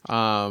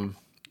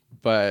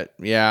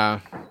yeah.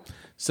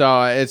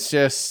 So it's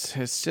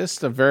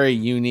just a very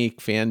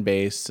unique fan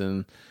base,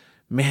 and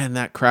man,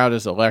 that crowd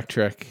is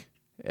electric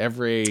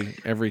every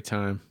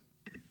time.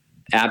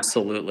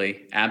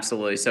 Absolutely.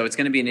 So it's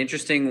going to be an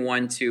interesting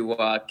one to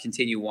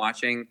continue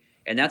watching,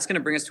 and that's going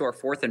to bring us to our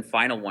fourth and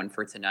final one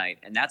for tonight,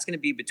 and that's going to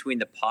be between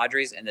the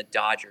Padres and the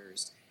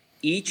Dodgers.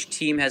 Each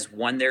team has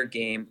won their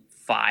game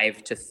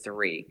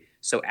 5-3.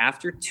 So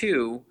after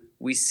 2,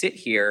 we sit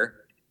here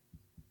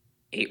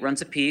 8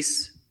 runs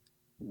apiece,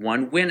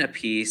 1 win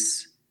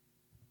apiece.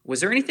 Was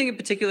there anything in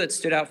particular that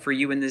stood out for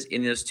you in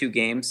those 2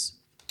 games?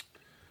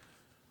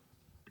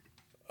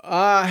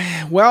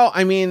 Well,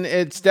 I mean,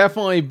 it's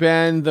definitely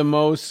been the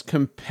most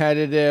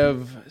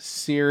competitive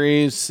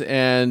series,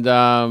 and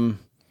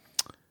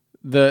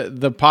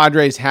the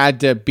Padres had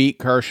to beat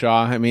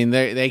Kershaw. I mean,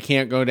 they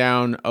can't go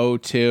down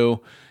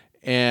 0-2,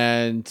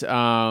 and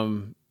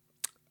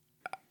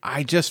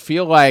I just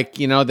feel like,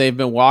 they've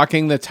been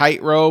walking the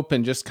tightrope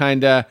and just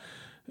kind of,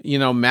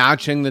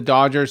 matching the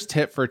Dodgers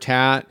tit for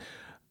tat.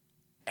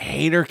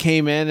 Hader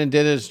came in and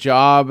did his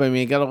job. I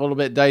mean, it got a little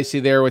bit dicey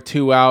there with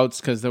 2 outs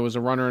because there was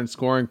a runner in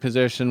scoring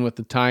position with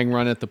the tying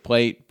run at the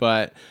plate.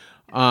 But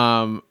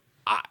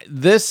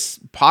this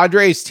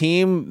Padres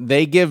team,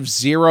 they give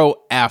 0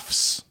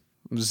 Fs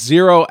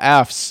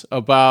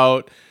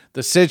about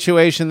the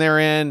situation they're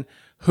in,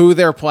 who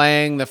they're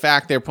playing, the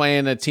fact they're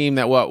playing a team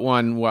that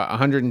won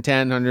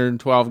 110,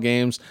 112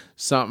 games,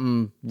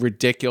 something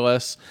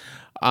ridiculous.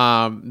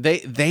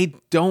 They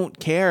don't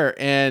care.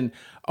 And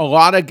a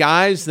lot of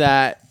guys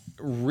that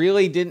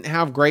really didn't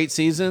have great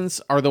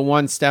seasons are the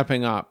ones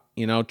stepping up.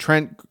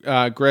 Trent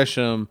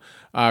Grisham,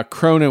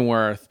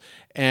 Cronenworth,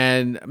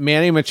 and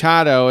Manny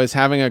Machado is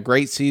having a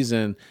great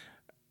season.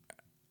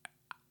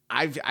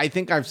 I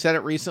think I've said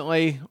it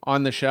recently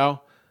on the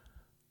show.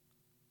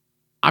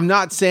 I'm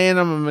not saying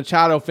I'm a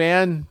Machado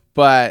fan,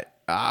 but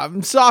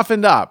I'm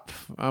softened up.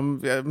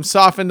 I'm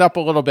softened up a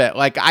little bit.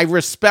 Like, I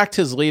respect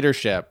his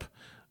leadership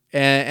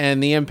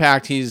and the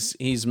impact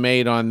he's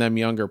made on them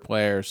younger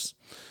players.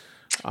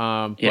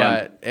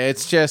 But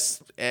it's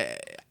just,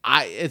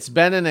 it's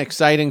been an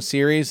exciting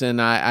series,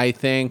 and I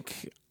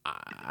think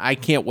I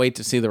can't wait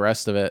to see the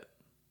rest of it.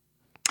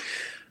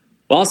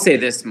 Well, I'll say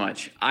this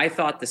much. I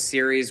thought the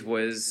series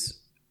was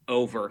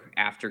over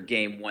after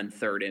game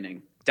 1/3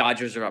 inning.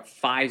 Dodgers are up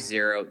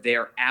 5-0. They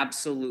are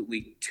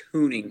absolutely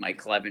tuning Mike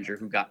Clevenger,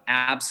 who got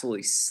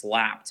absolutely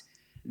slapped.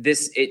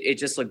 It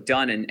just looked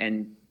done,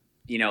 and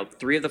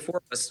 3 of the 4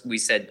 of us, we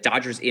said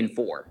Dodgers in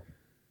 4.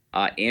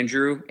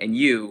 Andrew and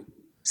you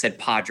said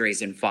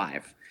Padres in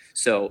 5.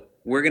 So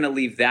we're going to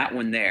leave that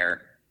one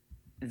there.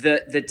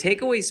 The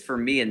takeaways for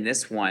me in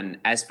this one,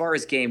 as far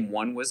as game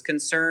 1 was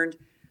concerned,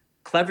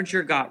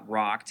 Clevenger got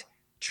rocked.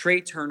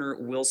 Trey Turner,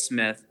 Will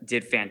Smith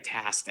did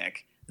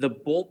fantastic. The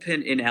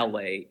bullpen in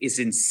LA is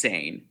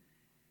insane.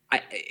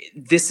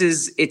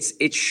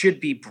 It should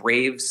be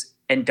Braves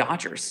and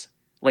Dodgers.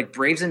 Like,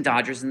 Braves and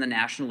Dodgers in the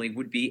National League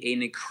would be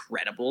an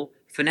incredible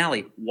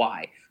finale.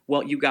 Why?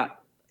 Well, you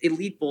got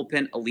elite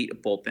bullpen,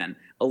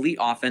 elite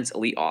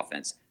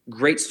offense,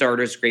 great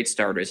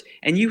starters,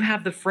 and you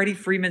have the Freddie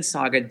Freeman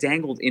saga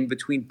dangled in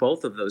between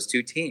both of those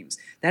 2 teams.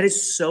 That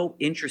is so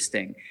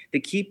interesting. The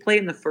key play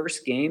in the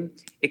first game,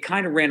 it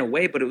kind of ran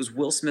away, but it was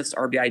Will Smith's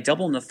RBI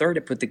double in the 3rd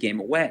to put the game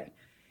away.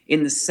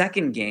 In the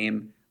second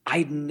game,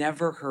 I'd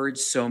never heard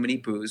so many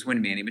boos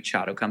when Manny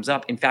Machado comes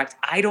up. In fact,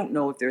 I don't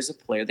know if there's a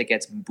player that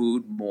gets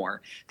booed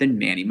more than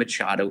Manny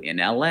Machado in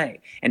LA.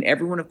 And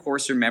everyone, of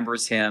course,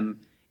 remembers him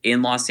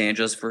in Los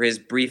Angeles for his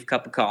brief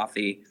cup of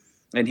coffee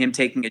and him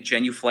taking a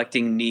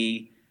genuflecting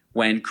knee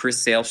when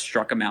Chris Sale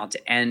struck him out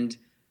to end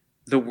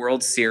the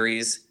World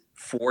Series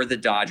for the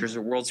Dodgers,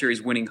 or World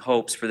Series winning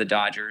hopes for the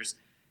Dodgers.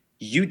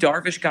 Yu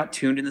Darvish got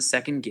tuned in the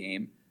second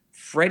game.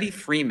 Freddie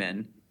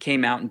Freeman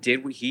came out and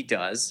did what he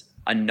does.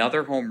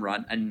 Another home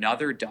run,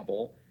 another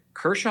double.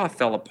 Kershaw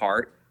fell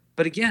apart.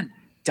 But again,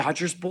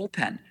 Dodgers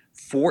bullpen,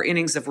 4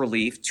 innings of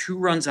relief, 2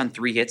 runs on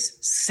 3 hits,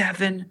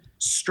 7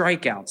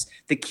 strikeouts.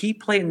 The key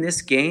play in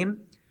this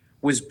game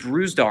was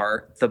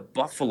Brusdar, the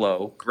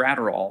Buffalo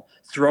Gratterall,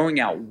 throwing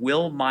out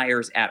Will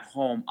Myers at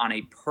home on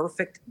a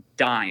perfect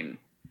dime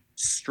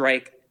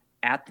strike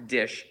at the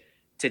dish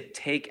to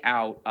take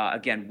out,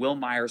 again, Will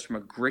Myers from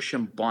a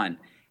Grisham bunt.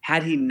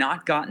 Had he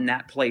not gotten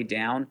that play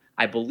down,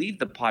 I believe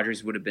the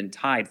Padres would have been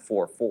tied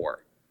 4-4.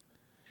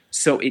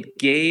 So it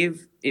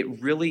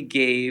really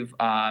gave,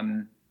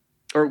 or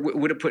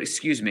would have put,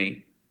 excuse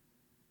me,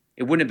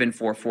 it wouldn't have been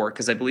 4-4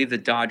 because I believe the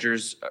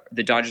Dodgers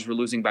were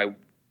losing by.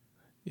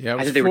 Yeah,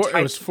 it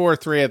was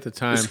 4-3 at the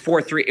time. It was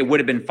 4-3. It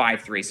would have been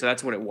 5-3. So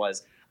that's what it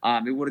was.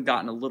 It would have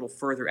gotten a little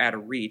further out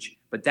of reach.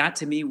 But that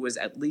to me was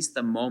at least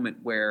the moment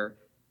where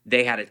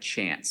they had a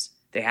chance.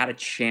 They had a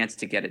chance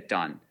to get it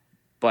done.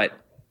 But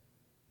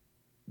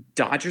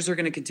Dodgers are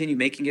going to continue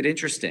making it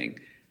interesting.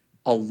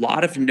 A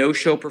lot of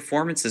no-show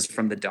performances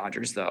from the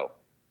Dodgers, though.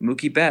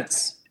 Mookie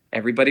Betts,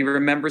 everybody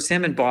remembers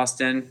him in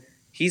Boston.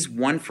 He's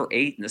 1 for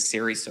 8 in the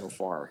series so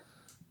far.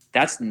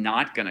 That's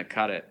not going to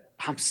cut it.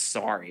 I'm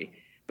sorry.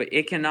 But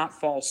it cannot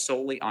fall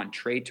solely on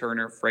Trey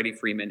Turner, Freddie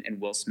Freeman,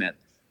 and Will Smith.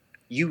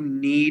 You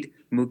need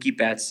Mookie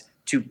Betts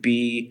to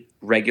be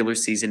regular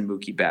season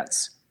Mookie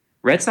Betts.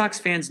 Red Sox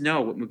fans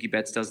know what Mookie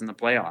Betts does in the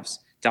playoffs.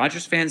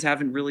 Dodgers fans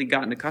haven't really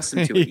gotten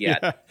accustomed to it yet.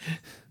 Yeah.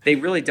 They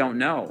really don't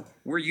know.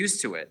 We're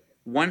used to it.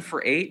 1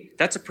 for 8,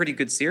 that's a pretty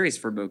good series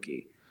for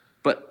Mookie.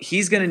 But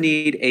he's going to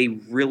need a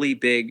really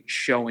big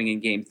showing in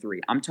Game 3.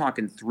 I'm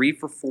talking 3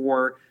 for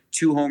 4,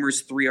 2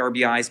 homers, 3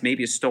 RBIs,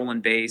 maybe a stolen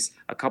base,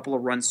 a couple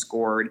of runs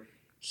scored.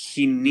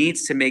 He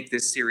needs to make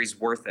this series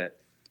worth it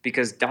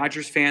because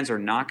Dodgers fans are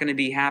not going to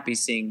be happy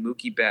seeing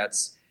Mookie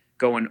Betts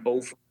going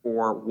 0 for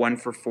 4, 1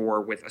 for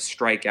 4 with a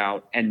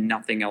strikeout and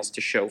nothing else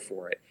to show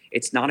for it.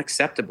 It's not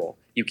acceptable.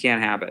 You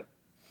can't have it.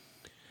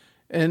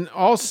 And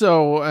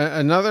also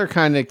another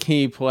kind of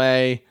key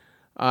play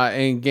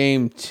in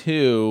Game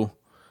 2,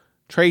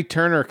 Trey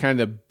Turner kind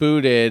of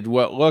booted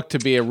what looked to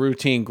be a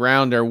routine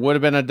grounder. Would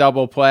have been a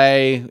double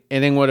play.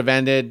 Inning would have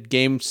ended.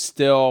 Game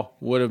still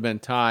would have been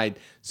tied.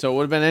 So it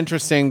would have been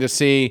interesting to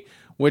see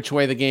which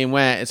way the game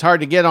went. It's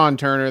hard to get on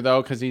Turner,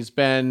 though, because he's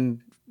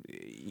been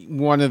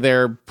one of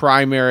their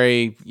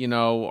primary,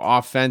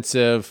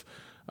 offensive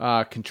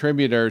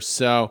contributors.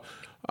 So,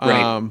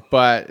 Right.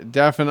 but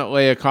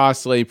definitely a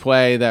costly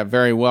play that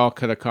very well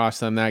could have cost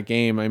them that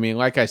game. I mean,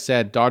 like I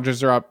said,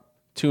 Dodgers are up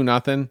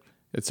 2-0.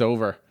 It's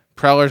over.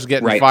 Preller's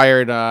getting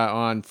fired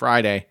on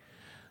Friday,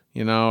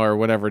 or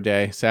whatever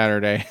day,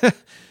 Saturday.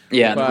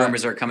 Yeah, the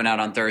rumors are coming out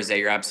on Thursday.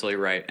 You're absolutely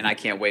right. And I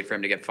can't wait for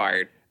him to get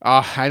fired.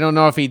 I don't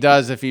know if he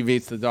does if he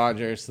beats the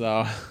Dodgers,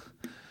 though.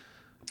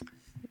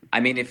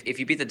 I mean, if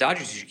you beat the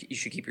Dodgers, you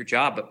should keep your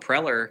job. But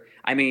Preller,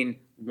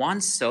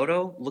 Juan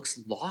Soto looks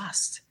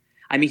lost.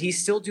 I mean,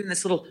 he's still doing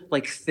this little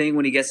thing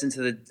when he gets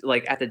into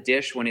the at the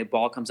dish when a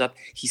ball comes up,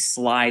 he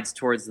slides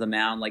towards the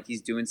mound like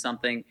he's doing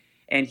something.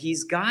 And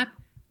he's got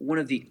one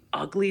of the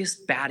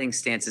ugliest batting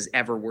stances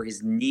ever where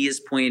his knee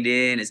is pointed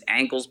in, his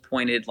ankle's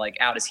pointed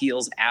out, his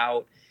heel's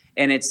out.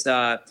 And it's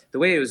the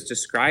way it was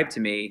described to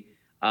me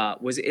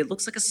was it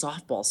looks like a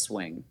softball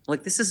swing.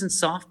 Like, this isn't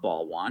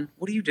softball, Juan.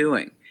 What are you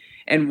doing?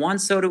 And Juan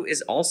Soto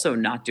is also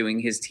not doing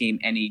his team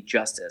any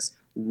justice.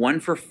 1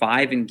 for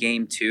 5 in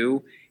Game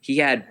 2. He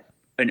had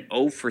an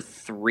 0 for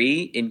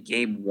 3 in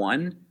Game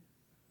 1.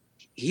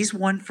 He's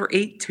 1 for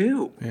 8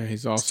 too. Yeah,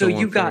 he's also. So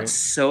you got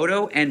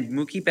Soto and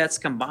Mookie Betts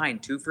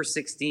combined 2 for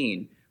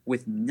 16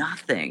 with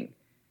nothing,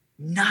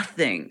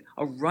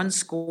 a run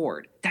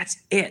scored. That's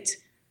it.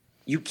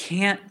 You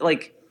can't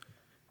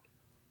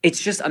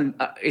It's just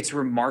it's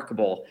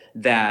remarkable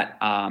that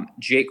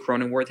Jake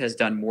Cronenworth has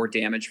done more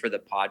damage for the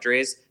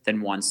Padres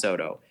than Juan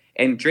Soto.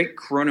 And Jake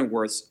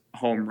Cronenworth's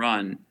home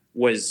run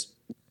was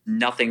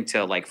nothing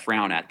to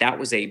frown at. That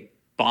was a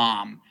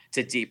bomb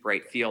to deep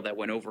right field that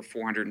went over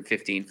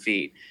 415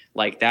 feet.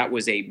 That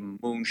was a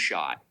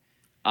moonshot.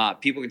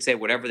 People can say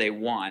whatever they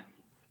want.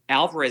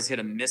 Alvarez hit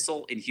a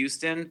missile in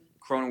Houston.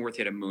 Cronenworth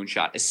hit a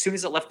moonshot. As soon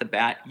as it left the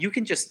bat, you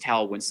can just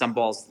tell when some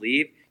balls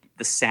leave,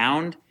 the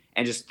sound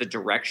and just the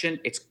direction,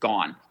 it's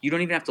gone. You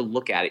don't even have to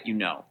look at it,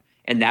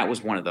 And that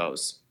was one of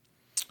those.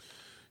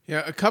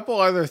 Yeah, a couple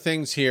other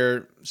things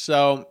here.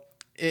 So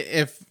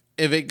if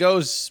it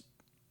goes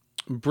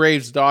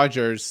Braves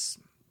Dodgers,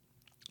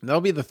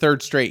 that'll be the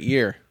 3rd straight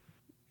year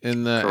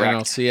in the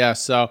Correct. NLCS.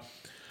 So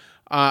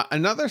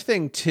another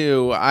thing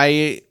too,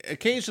 I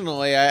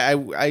occasionally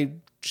I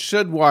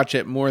should watch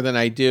it more than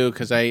I do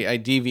because I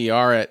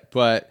DVR it,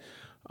 but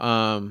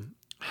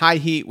High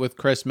Heat with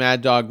Chris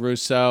Mad Dog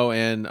Russo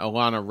and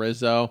Alana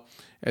Rizzo.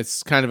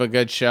 It's kind of a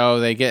good show.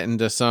 They get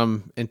into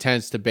some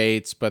intense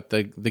debates, but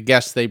the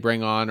guests they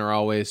bring on are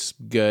always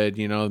good,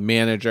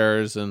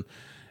 managers and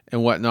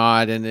and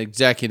whatnot, and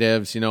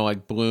executives,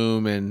 like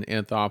Bloom and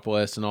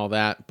Anthopoulos and all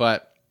that.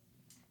 But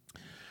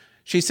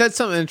she said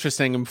something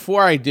interesting. And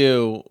before I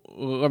do,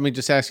 let me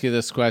just ask you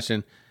this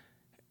question.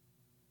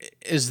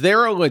 Is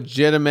there a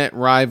legitimate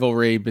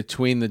rivalry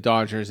between the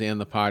Dodgers and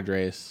the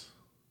Padres?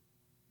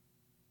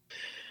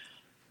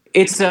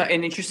 It's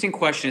an interesting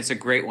question. It's a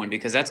great one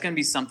because that's going to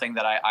be something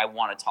that I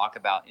want to talk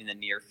about in the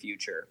near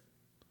future.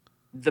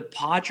 The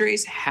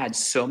Padres had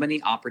so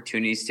many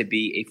opportunities to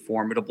be a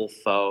formidable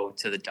foe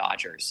to the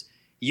Dodgers.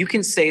 You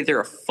can say they're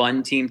a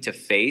fun team to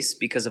face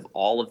because of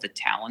all of the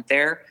talent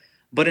there,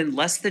 but in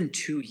less than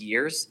 2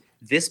 years,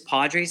 this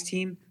Padres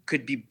team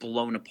could be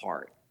blown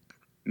apart.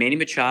 Manny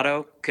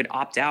Machado could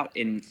opt out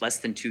in less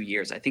than 2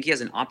 years. I think he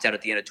has an opt out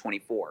at the end of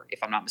 24,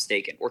 if I'm not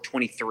mistaken, or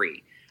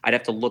 23. I'd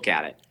have to look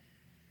at it.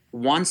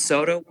 Juan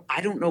Soto,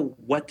 I don't know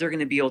what they're going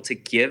to be able to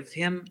give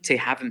him to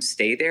have him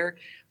stay there,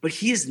 but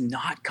he is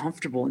not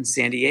comfortable in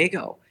San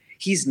Diego.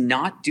 He's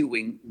not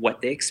doing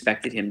what they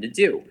expected him to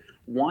do.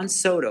 Juan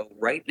Soto,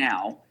 right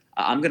now,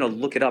 I'm going to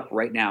look it up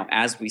right now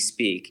as we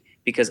speak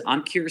because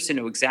I'm curious to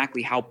know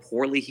exactly how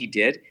poorly he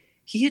did.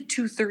 He hit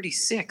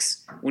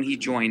 236 when he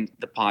joined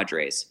the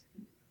Padres.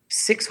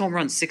 6 home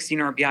runs, 16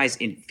 RBIs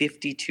in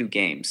 52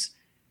 games.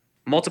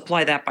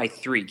 Multiply that by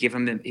 3, give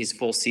him his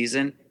full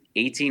season.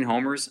 18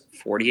 homers,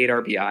 48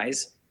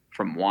 RBIs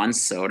from Juan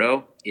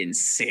Soto in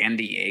San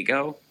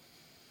Diego.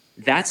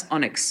 That's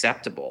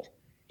unacceptable.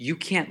 You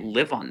can't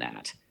live on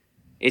that.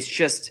 It's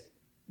just,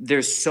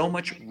 there's so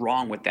much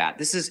wrong with that.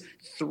 This is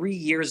 3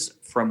 years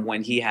from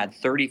when he had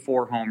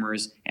 34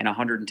 homers and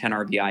 110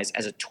 RBIs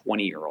as a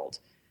 20-year-old.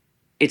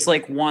 It's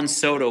like Juan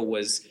Soto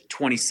was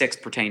 26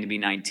 pretending to be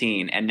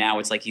 19, and now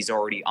it's like he's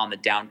already on the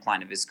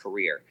downcline of his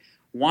career.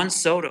 Juan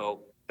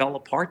Soto fell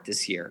apart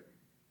this year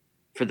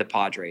for the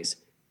Padres.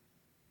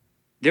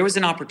 There was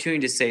an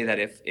opportunity to say that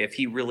if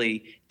he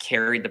really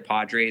carried the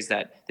Padres,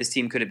 that this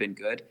team could have been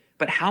good.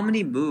 But how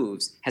many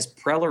moves has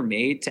Preller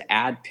made to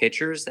add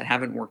pitchers that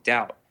haven't worked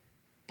out?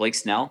 Blake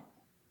Snell,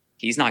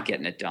 he's not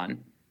getting it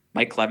done.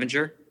 Mike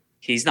Clevenger,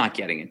 he's not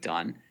getting it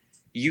done.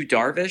 Yu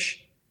Darvish,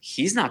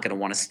 he's not going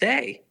to want to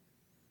stay.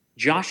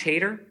 Josh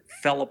Hader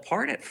fell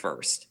apart at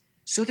first.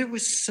 So there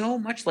was so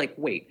much like,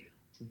 wait,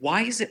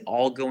 why is it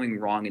all going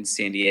wrong in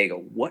San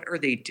Diego? What are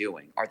they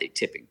doing? Are they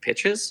tipping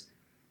pitches?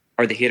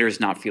 Are the hitters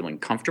not feeling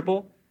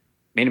comfortable?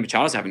 Manny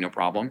Machado's having no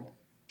problem.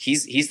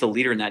 He's the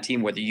leader in that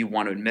team, whether you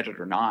want to admit it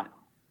or not.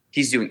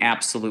 He's doing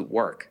absolute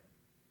work.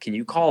 Can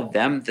you call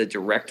them the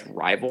direct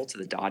rival to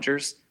the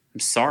Dodgers? I'm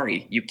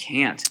sorry, you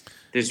can't.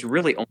 There's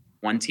really only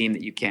one team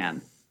that you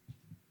can.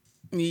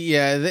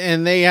 Yeah,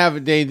 and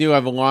they do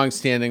have a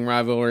long-standing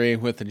rivalry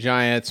with the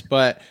Giants,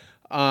 but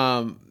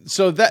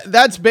so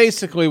that's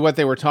basically what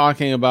they were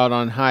talking about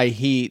on High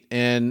Heat,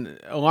 and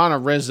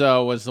Alana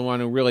Rizzo was the one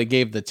who really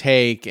gave the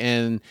take,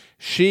 and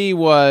she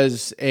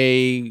was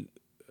a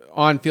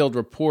on-field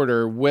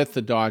reporter with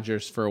the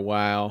Dodgers for a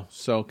while,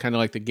 so kind of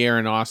like the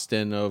Garen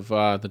Austin of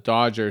the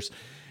Dodgers.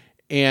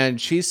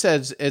 And she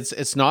says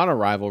it's not a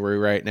rivalry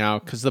right now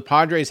because the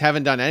Padres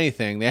haven't done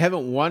anything. They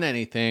haven't won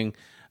anything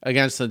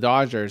against the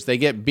Dodgers. They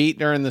get beat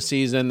during the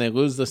season. They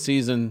lose the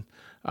season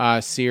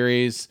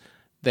series.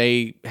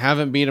 They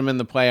haven't beat them in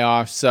the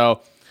playoffs.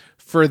 So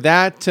for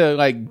that to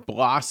like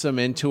blossom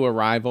into a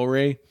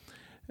rivalry,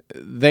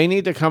 they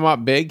need to come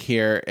up big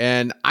here.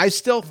 And I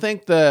still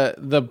think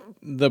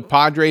the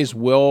Padres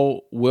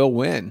will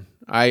win.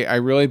 I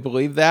really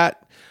believe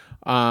that.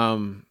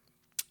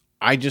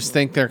 I just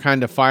think they're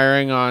kind of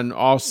firing on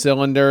all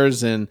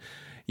cylinders, and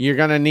you're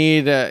going to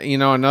need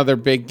another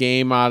big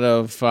game out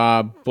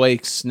of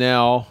Blake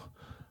Snell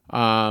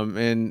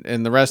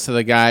and the rest of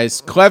the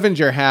guys.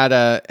 Clevenger had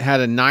a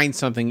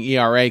 9-something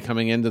ERA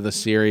coming into the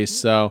series,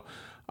 so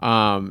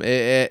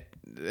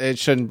it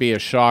shouldn't be a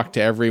shock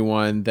to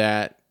everyone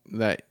that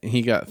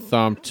he got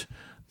thumped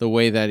the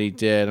way that he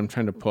did. I'm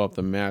trying to pull up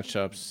the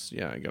matchups.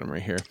 Yeah, I got them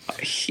right here.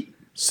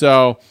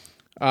 So,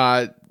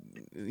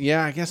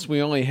 yeah, I guess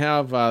we only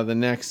have the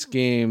next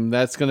game.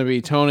 That's going to be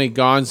Tony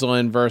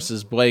Gonsolin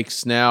versus Blake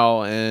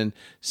Snell. And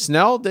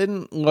Snell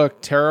didn't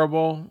look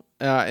terrible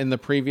in the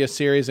previous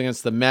series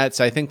against the Mets.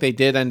 I think they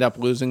did end up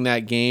losing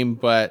that game,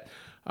 but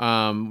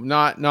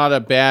not a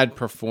bad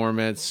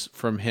performance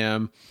from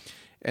him.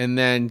 And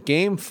then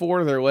game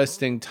 4, they're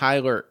listing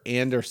Tyler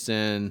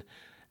Anderson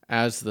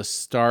as the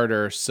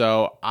starter.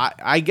 So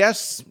I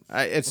guess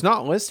it's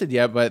not listed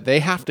yet, but they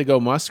have to go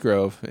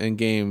Musgrove in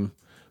game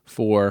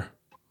 4.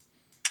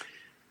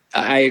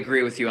 I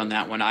agree with you on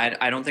that one.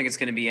 I don't think it's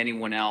going to be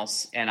anyone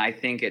else, and I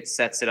think it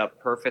sets it up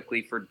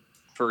perfectly for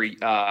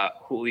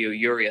Julio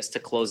Urias to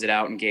close it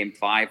out in Game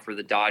 5 for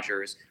the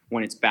Dodgers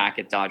when it's back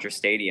at Dodger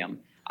Stadium.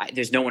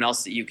 There's no one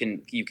else that you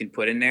can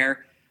put in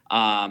there.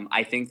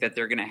 I think that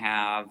they're going to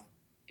have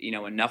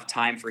enough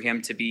time for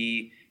him to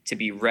be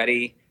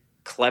ready.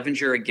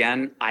 Clevenger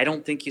again. I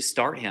don't think you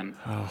start him.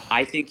 Oh.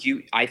 I think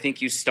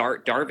you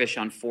start Darvish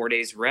on 4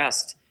 days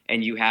rest,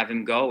 and you have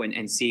him go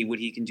and see what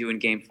he can do in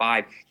Game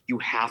 5. You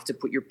have to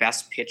put your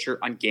best pitcher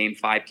on Game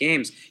 5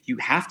 games. You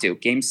have to.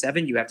 Game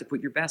 7, you have to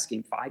put your best.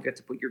 Game 5, you have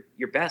to put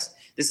your best.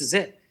 This is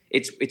it.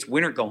 It's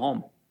win or go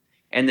home.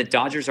 And the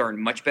Dodgers are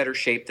in much better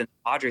shape than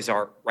the Padres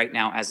are right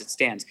now as it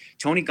stands.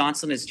 Tony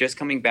Gonsolin is just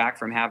coming back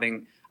from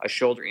having a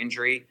shoulder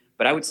injury,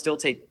 but I would still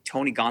take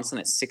Tony Gonsolin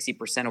at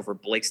 60% over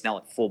Blake Snell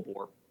at full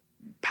bore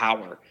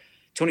power.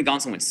 Tony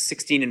Gonsolin went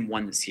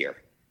 16-1 this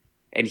year,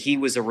 and he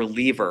was a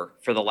reliever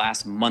for the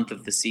last month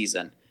of the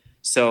season.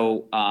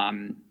 So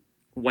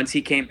once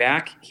he came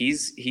back,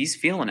 he's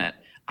feeling it.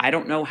 I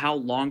don't know how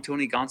long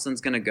Tony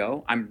Gonsolin's going to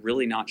go. I'm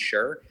really not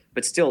sure.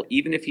 But still,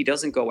 even if he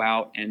doesn't go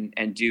out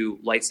and do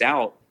lights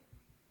out,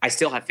 I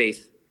still have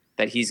faith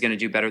that he's going to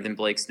do better than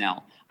Blake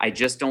Snell. I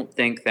just don't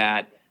think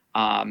that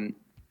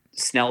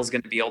Snell is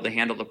going to be able to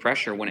handle the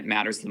pressure when it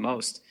matters the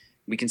most.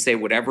 We can say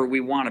whatever we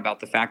want about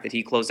the fact that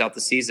he closed out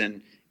the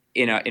season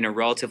in a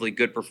relatively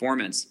good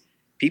performance.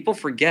 People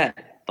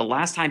forget the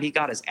last time he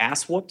got his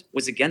ass whooped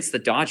was against the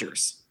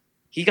Dodgers.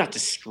 He got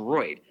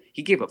destroyed.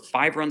 He gave up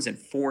 5 runs in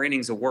 4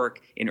 innings of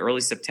work in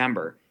early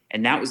September.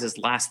 And that was his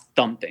last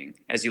thumping,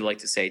 as you like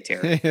to say,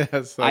 Terry.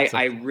 Yes,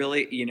 I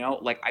really,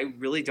 I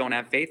really don't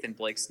have faith in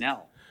Blake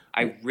Snell.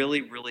 I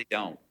really, really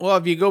don't. Well,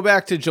 if you go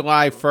back to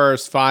July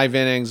 1st, 5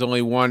 innings,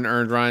 only 1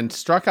 earned run,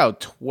 struck out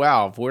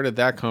 12. Where did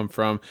that come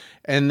from?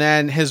 And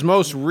then his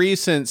most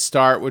recent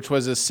start, which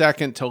was his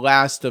second to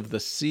last of the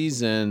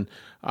season,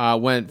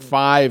 went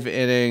 5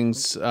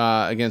 innings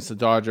against the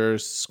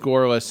Dodgers,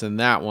 scoreless in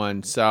that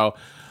one. So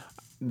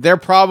they're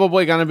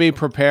probably going to be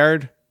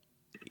prepared,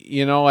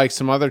 like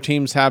some other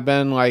teams have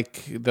been,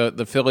 like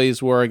the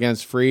Phillies were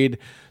against Fried.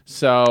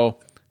 So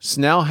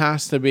Snell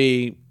has to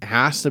be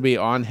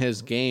on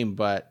his game,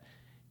 but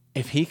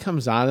if he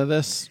comes out of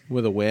this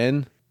with a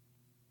win,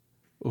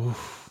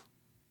 oof,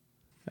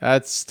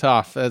 that's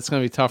tough. That's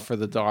going to be tough for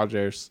the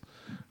Dodgers.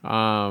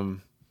 We'll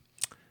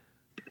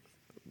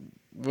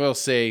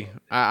see.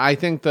 I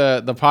think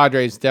the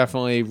Padres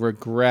definitely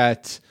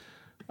regret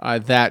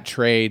that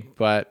trade,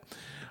 but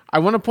I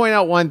want to point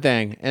out one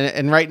thing,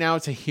 and right now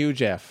it's a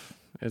huge if.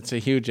 It's a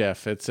huge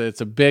if. It's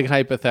a big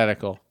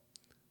hypothetical.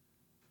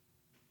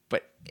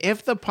 But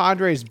if the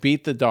Padres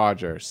beat the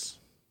Dodgers,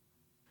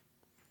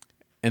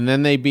 and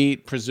then they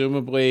beat,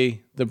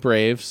 presumably, the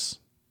Braves,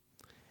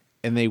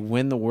 and they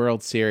win the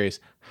World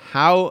Series,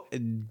 how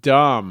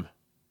dumb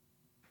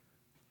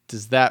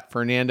does that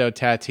Fernando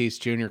Tatis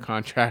Jr.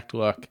 contract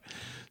look?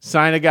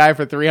 Sign a guy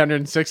for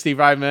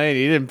 $365 million.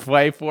 He didn't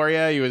play for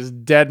you. He was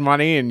dead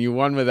money, and you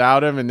won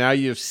without him, and now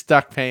you're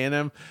stuck paying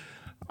him.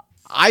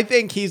 I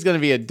think he's going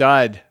to be a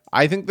dud.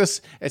 I think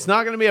it's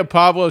not going to be a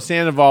Pablo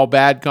Sandoval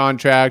bad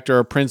contract or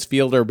a Prince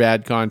Fielder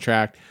bad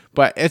contract,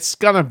 but it's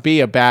going to be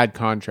a bad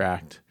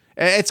contract.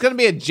 It's going to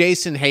be a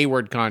Jason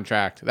Hayward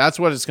contract. That's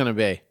what it's going to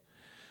be.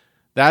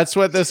 That's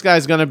what this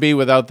guy's going to be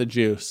without the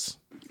juice.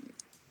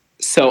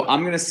 So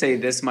I'm going to say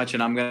this much,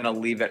 and I'm going to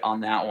leave it on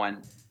that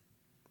one.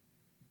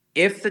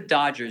 If the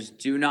Dodgers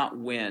do not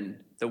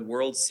win the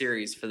World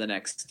Series for the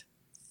next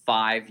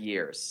 5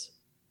 years,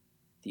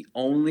 the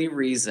only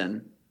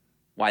reason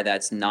why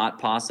that's not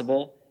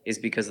possible is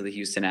because of the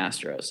Houston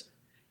Astros.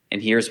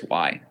 And here's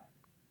why.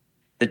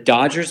 The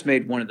Dodgers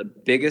made one of the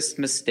biggest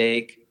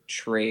mistake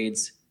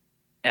trades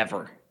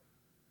ever.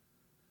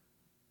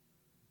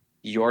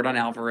 Yordan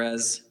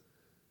Alvarez,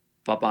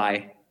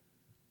 bye-bye.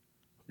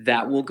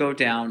 That will go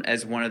down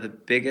as one of the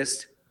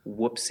biggest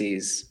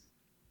whoopsies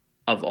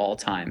of all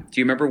time. Do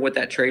you remember what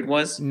that trade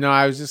was? No,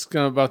 I was just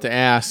about to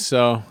ask.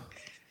 So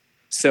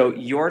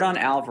Yordan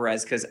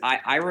Alvarez, because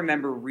I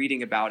remember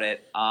reading about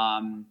it.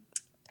 I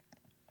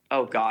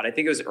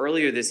think it was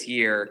earlier this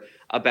year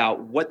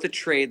about what the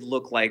trade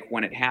looked like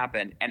when it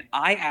happened. And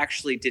I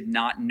actually did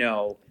not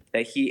know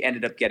that he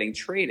ended up getting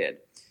traded.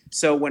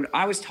 So when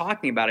I was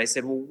talking about it, I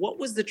said, well, what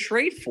was the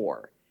trade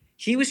for?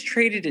 He was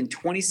traded in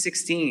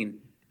 2016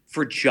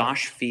 for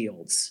Josh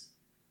Fields.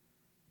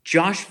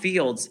 Josh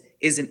Fields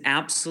is an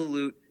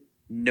absolute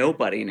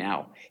nobody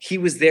now. He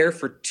was there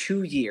for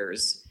 2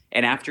 years,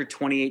 and after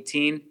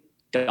 2018,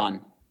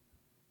 done.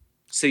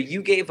 So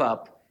you gave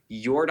up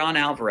Yordan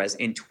Alvarez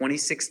in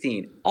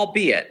 2016,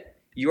 albeit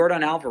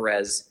Yordan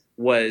Alvarez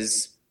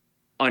was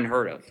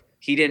unheard of.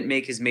 He didn't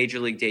make his major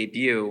league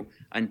debut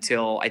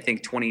until, I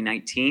think,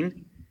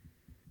 2019.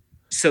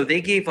 So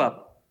they gave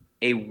up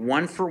a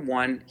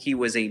 1-for-1. He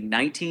was a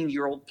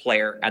 19-year-old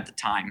player at the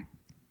time,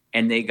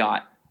 and they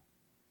got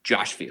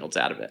Josh Fields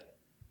out of it.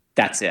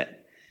 That's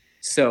it.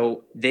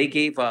 So they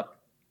gave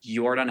up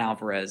Yordan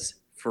Alvarez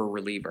for a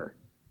reliever.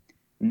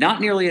 Not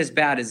nearly as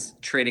bad as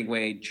trading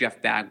away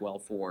Jeff Bagwell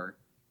for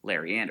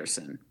Larry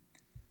Anderson,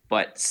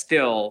 but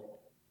still,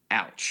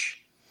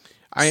 ouch.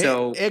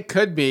 It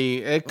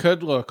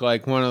could look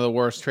like one of the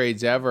worst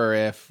trades ever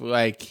if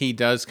he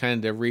does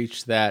kind of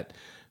reach that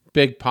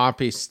Big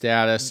Papi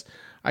status.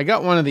 I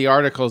got one of the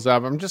articles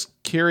up. I'm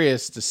just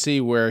curious to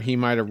see where he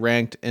might have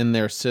ranked in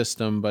their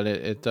system, but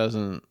it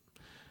doesn't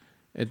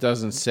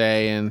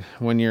say. And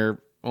when you're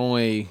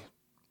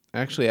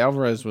actually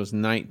Alvarez was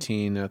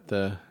 19 at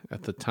the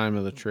time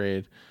of the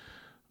trade.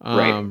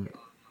 Right.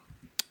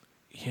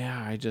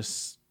 Yeah,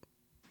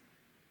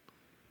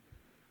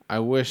 I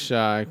wish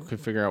I could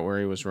figure out where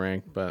he was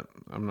ranked, but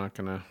I'm not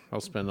gonna.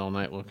 I'll spend all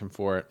night looking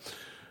for it.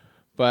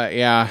 But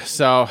yeah,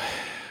 so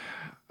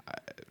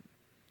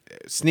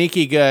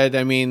sneaky good.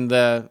 I mean,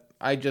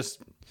 I just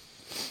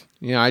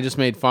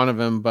made fun of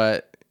him,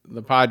 but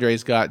the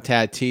Padres got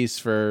Tatis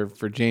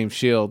for James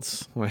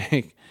Shields.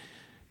 Like,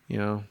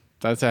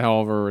 that's a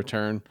hell of a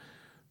return.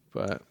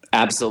 But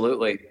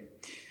Absolutely.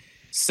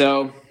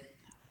 So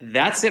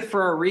that's it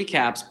for our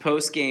recaps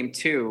post game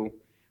 2.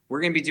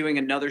 We're going to be doing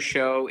another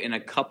show in a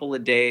couple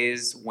of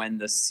days when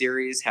the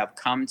series have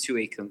come to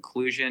a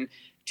conclusion.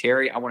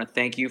 Terry, I want to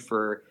thank you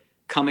for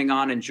coming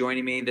on and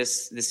joining me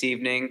this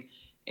evening.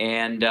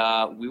 And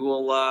we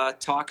will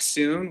talk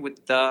soon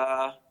with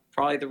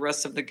probably the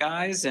rest of the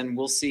guys, and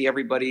we'll see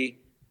everybody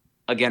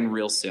again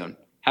real soon.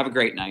 Have a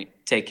great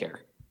night. Take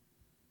care.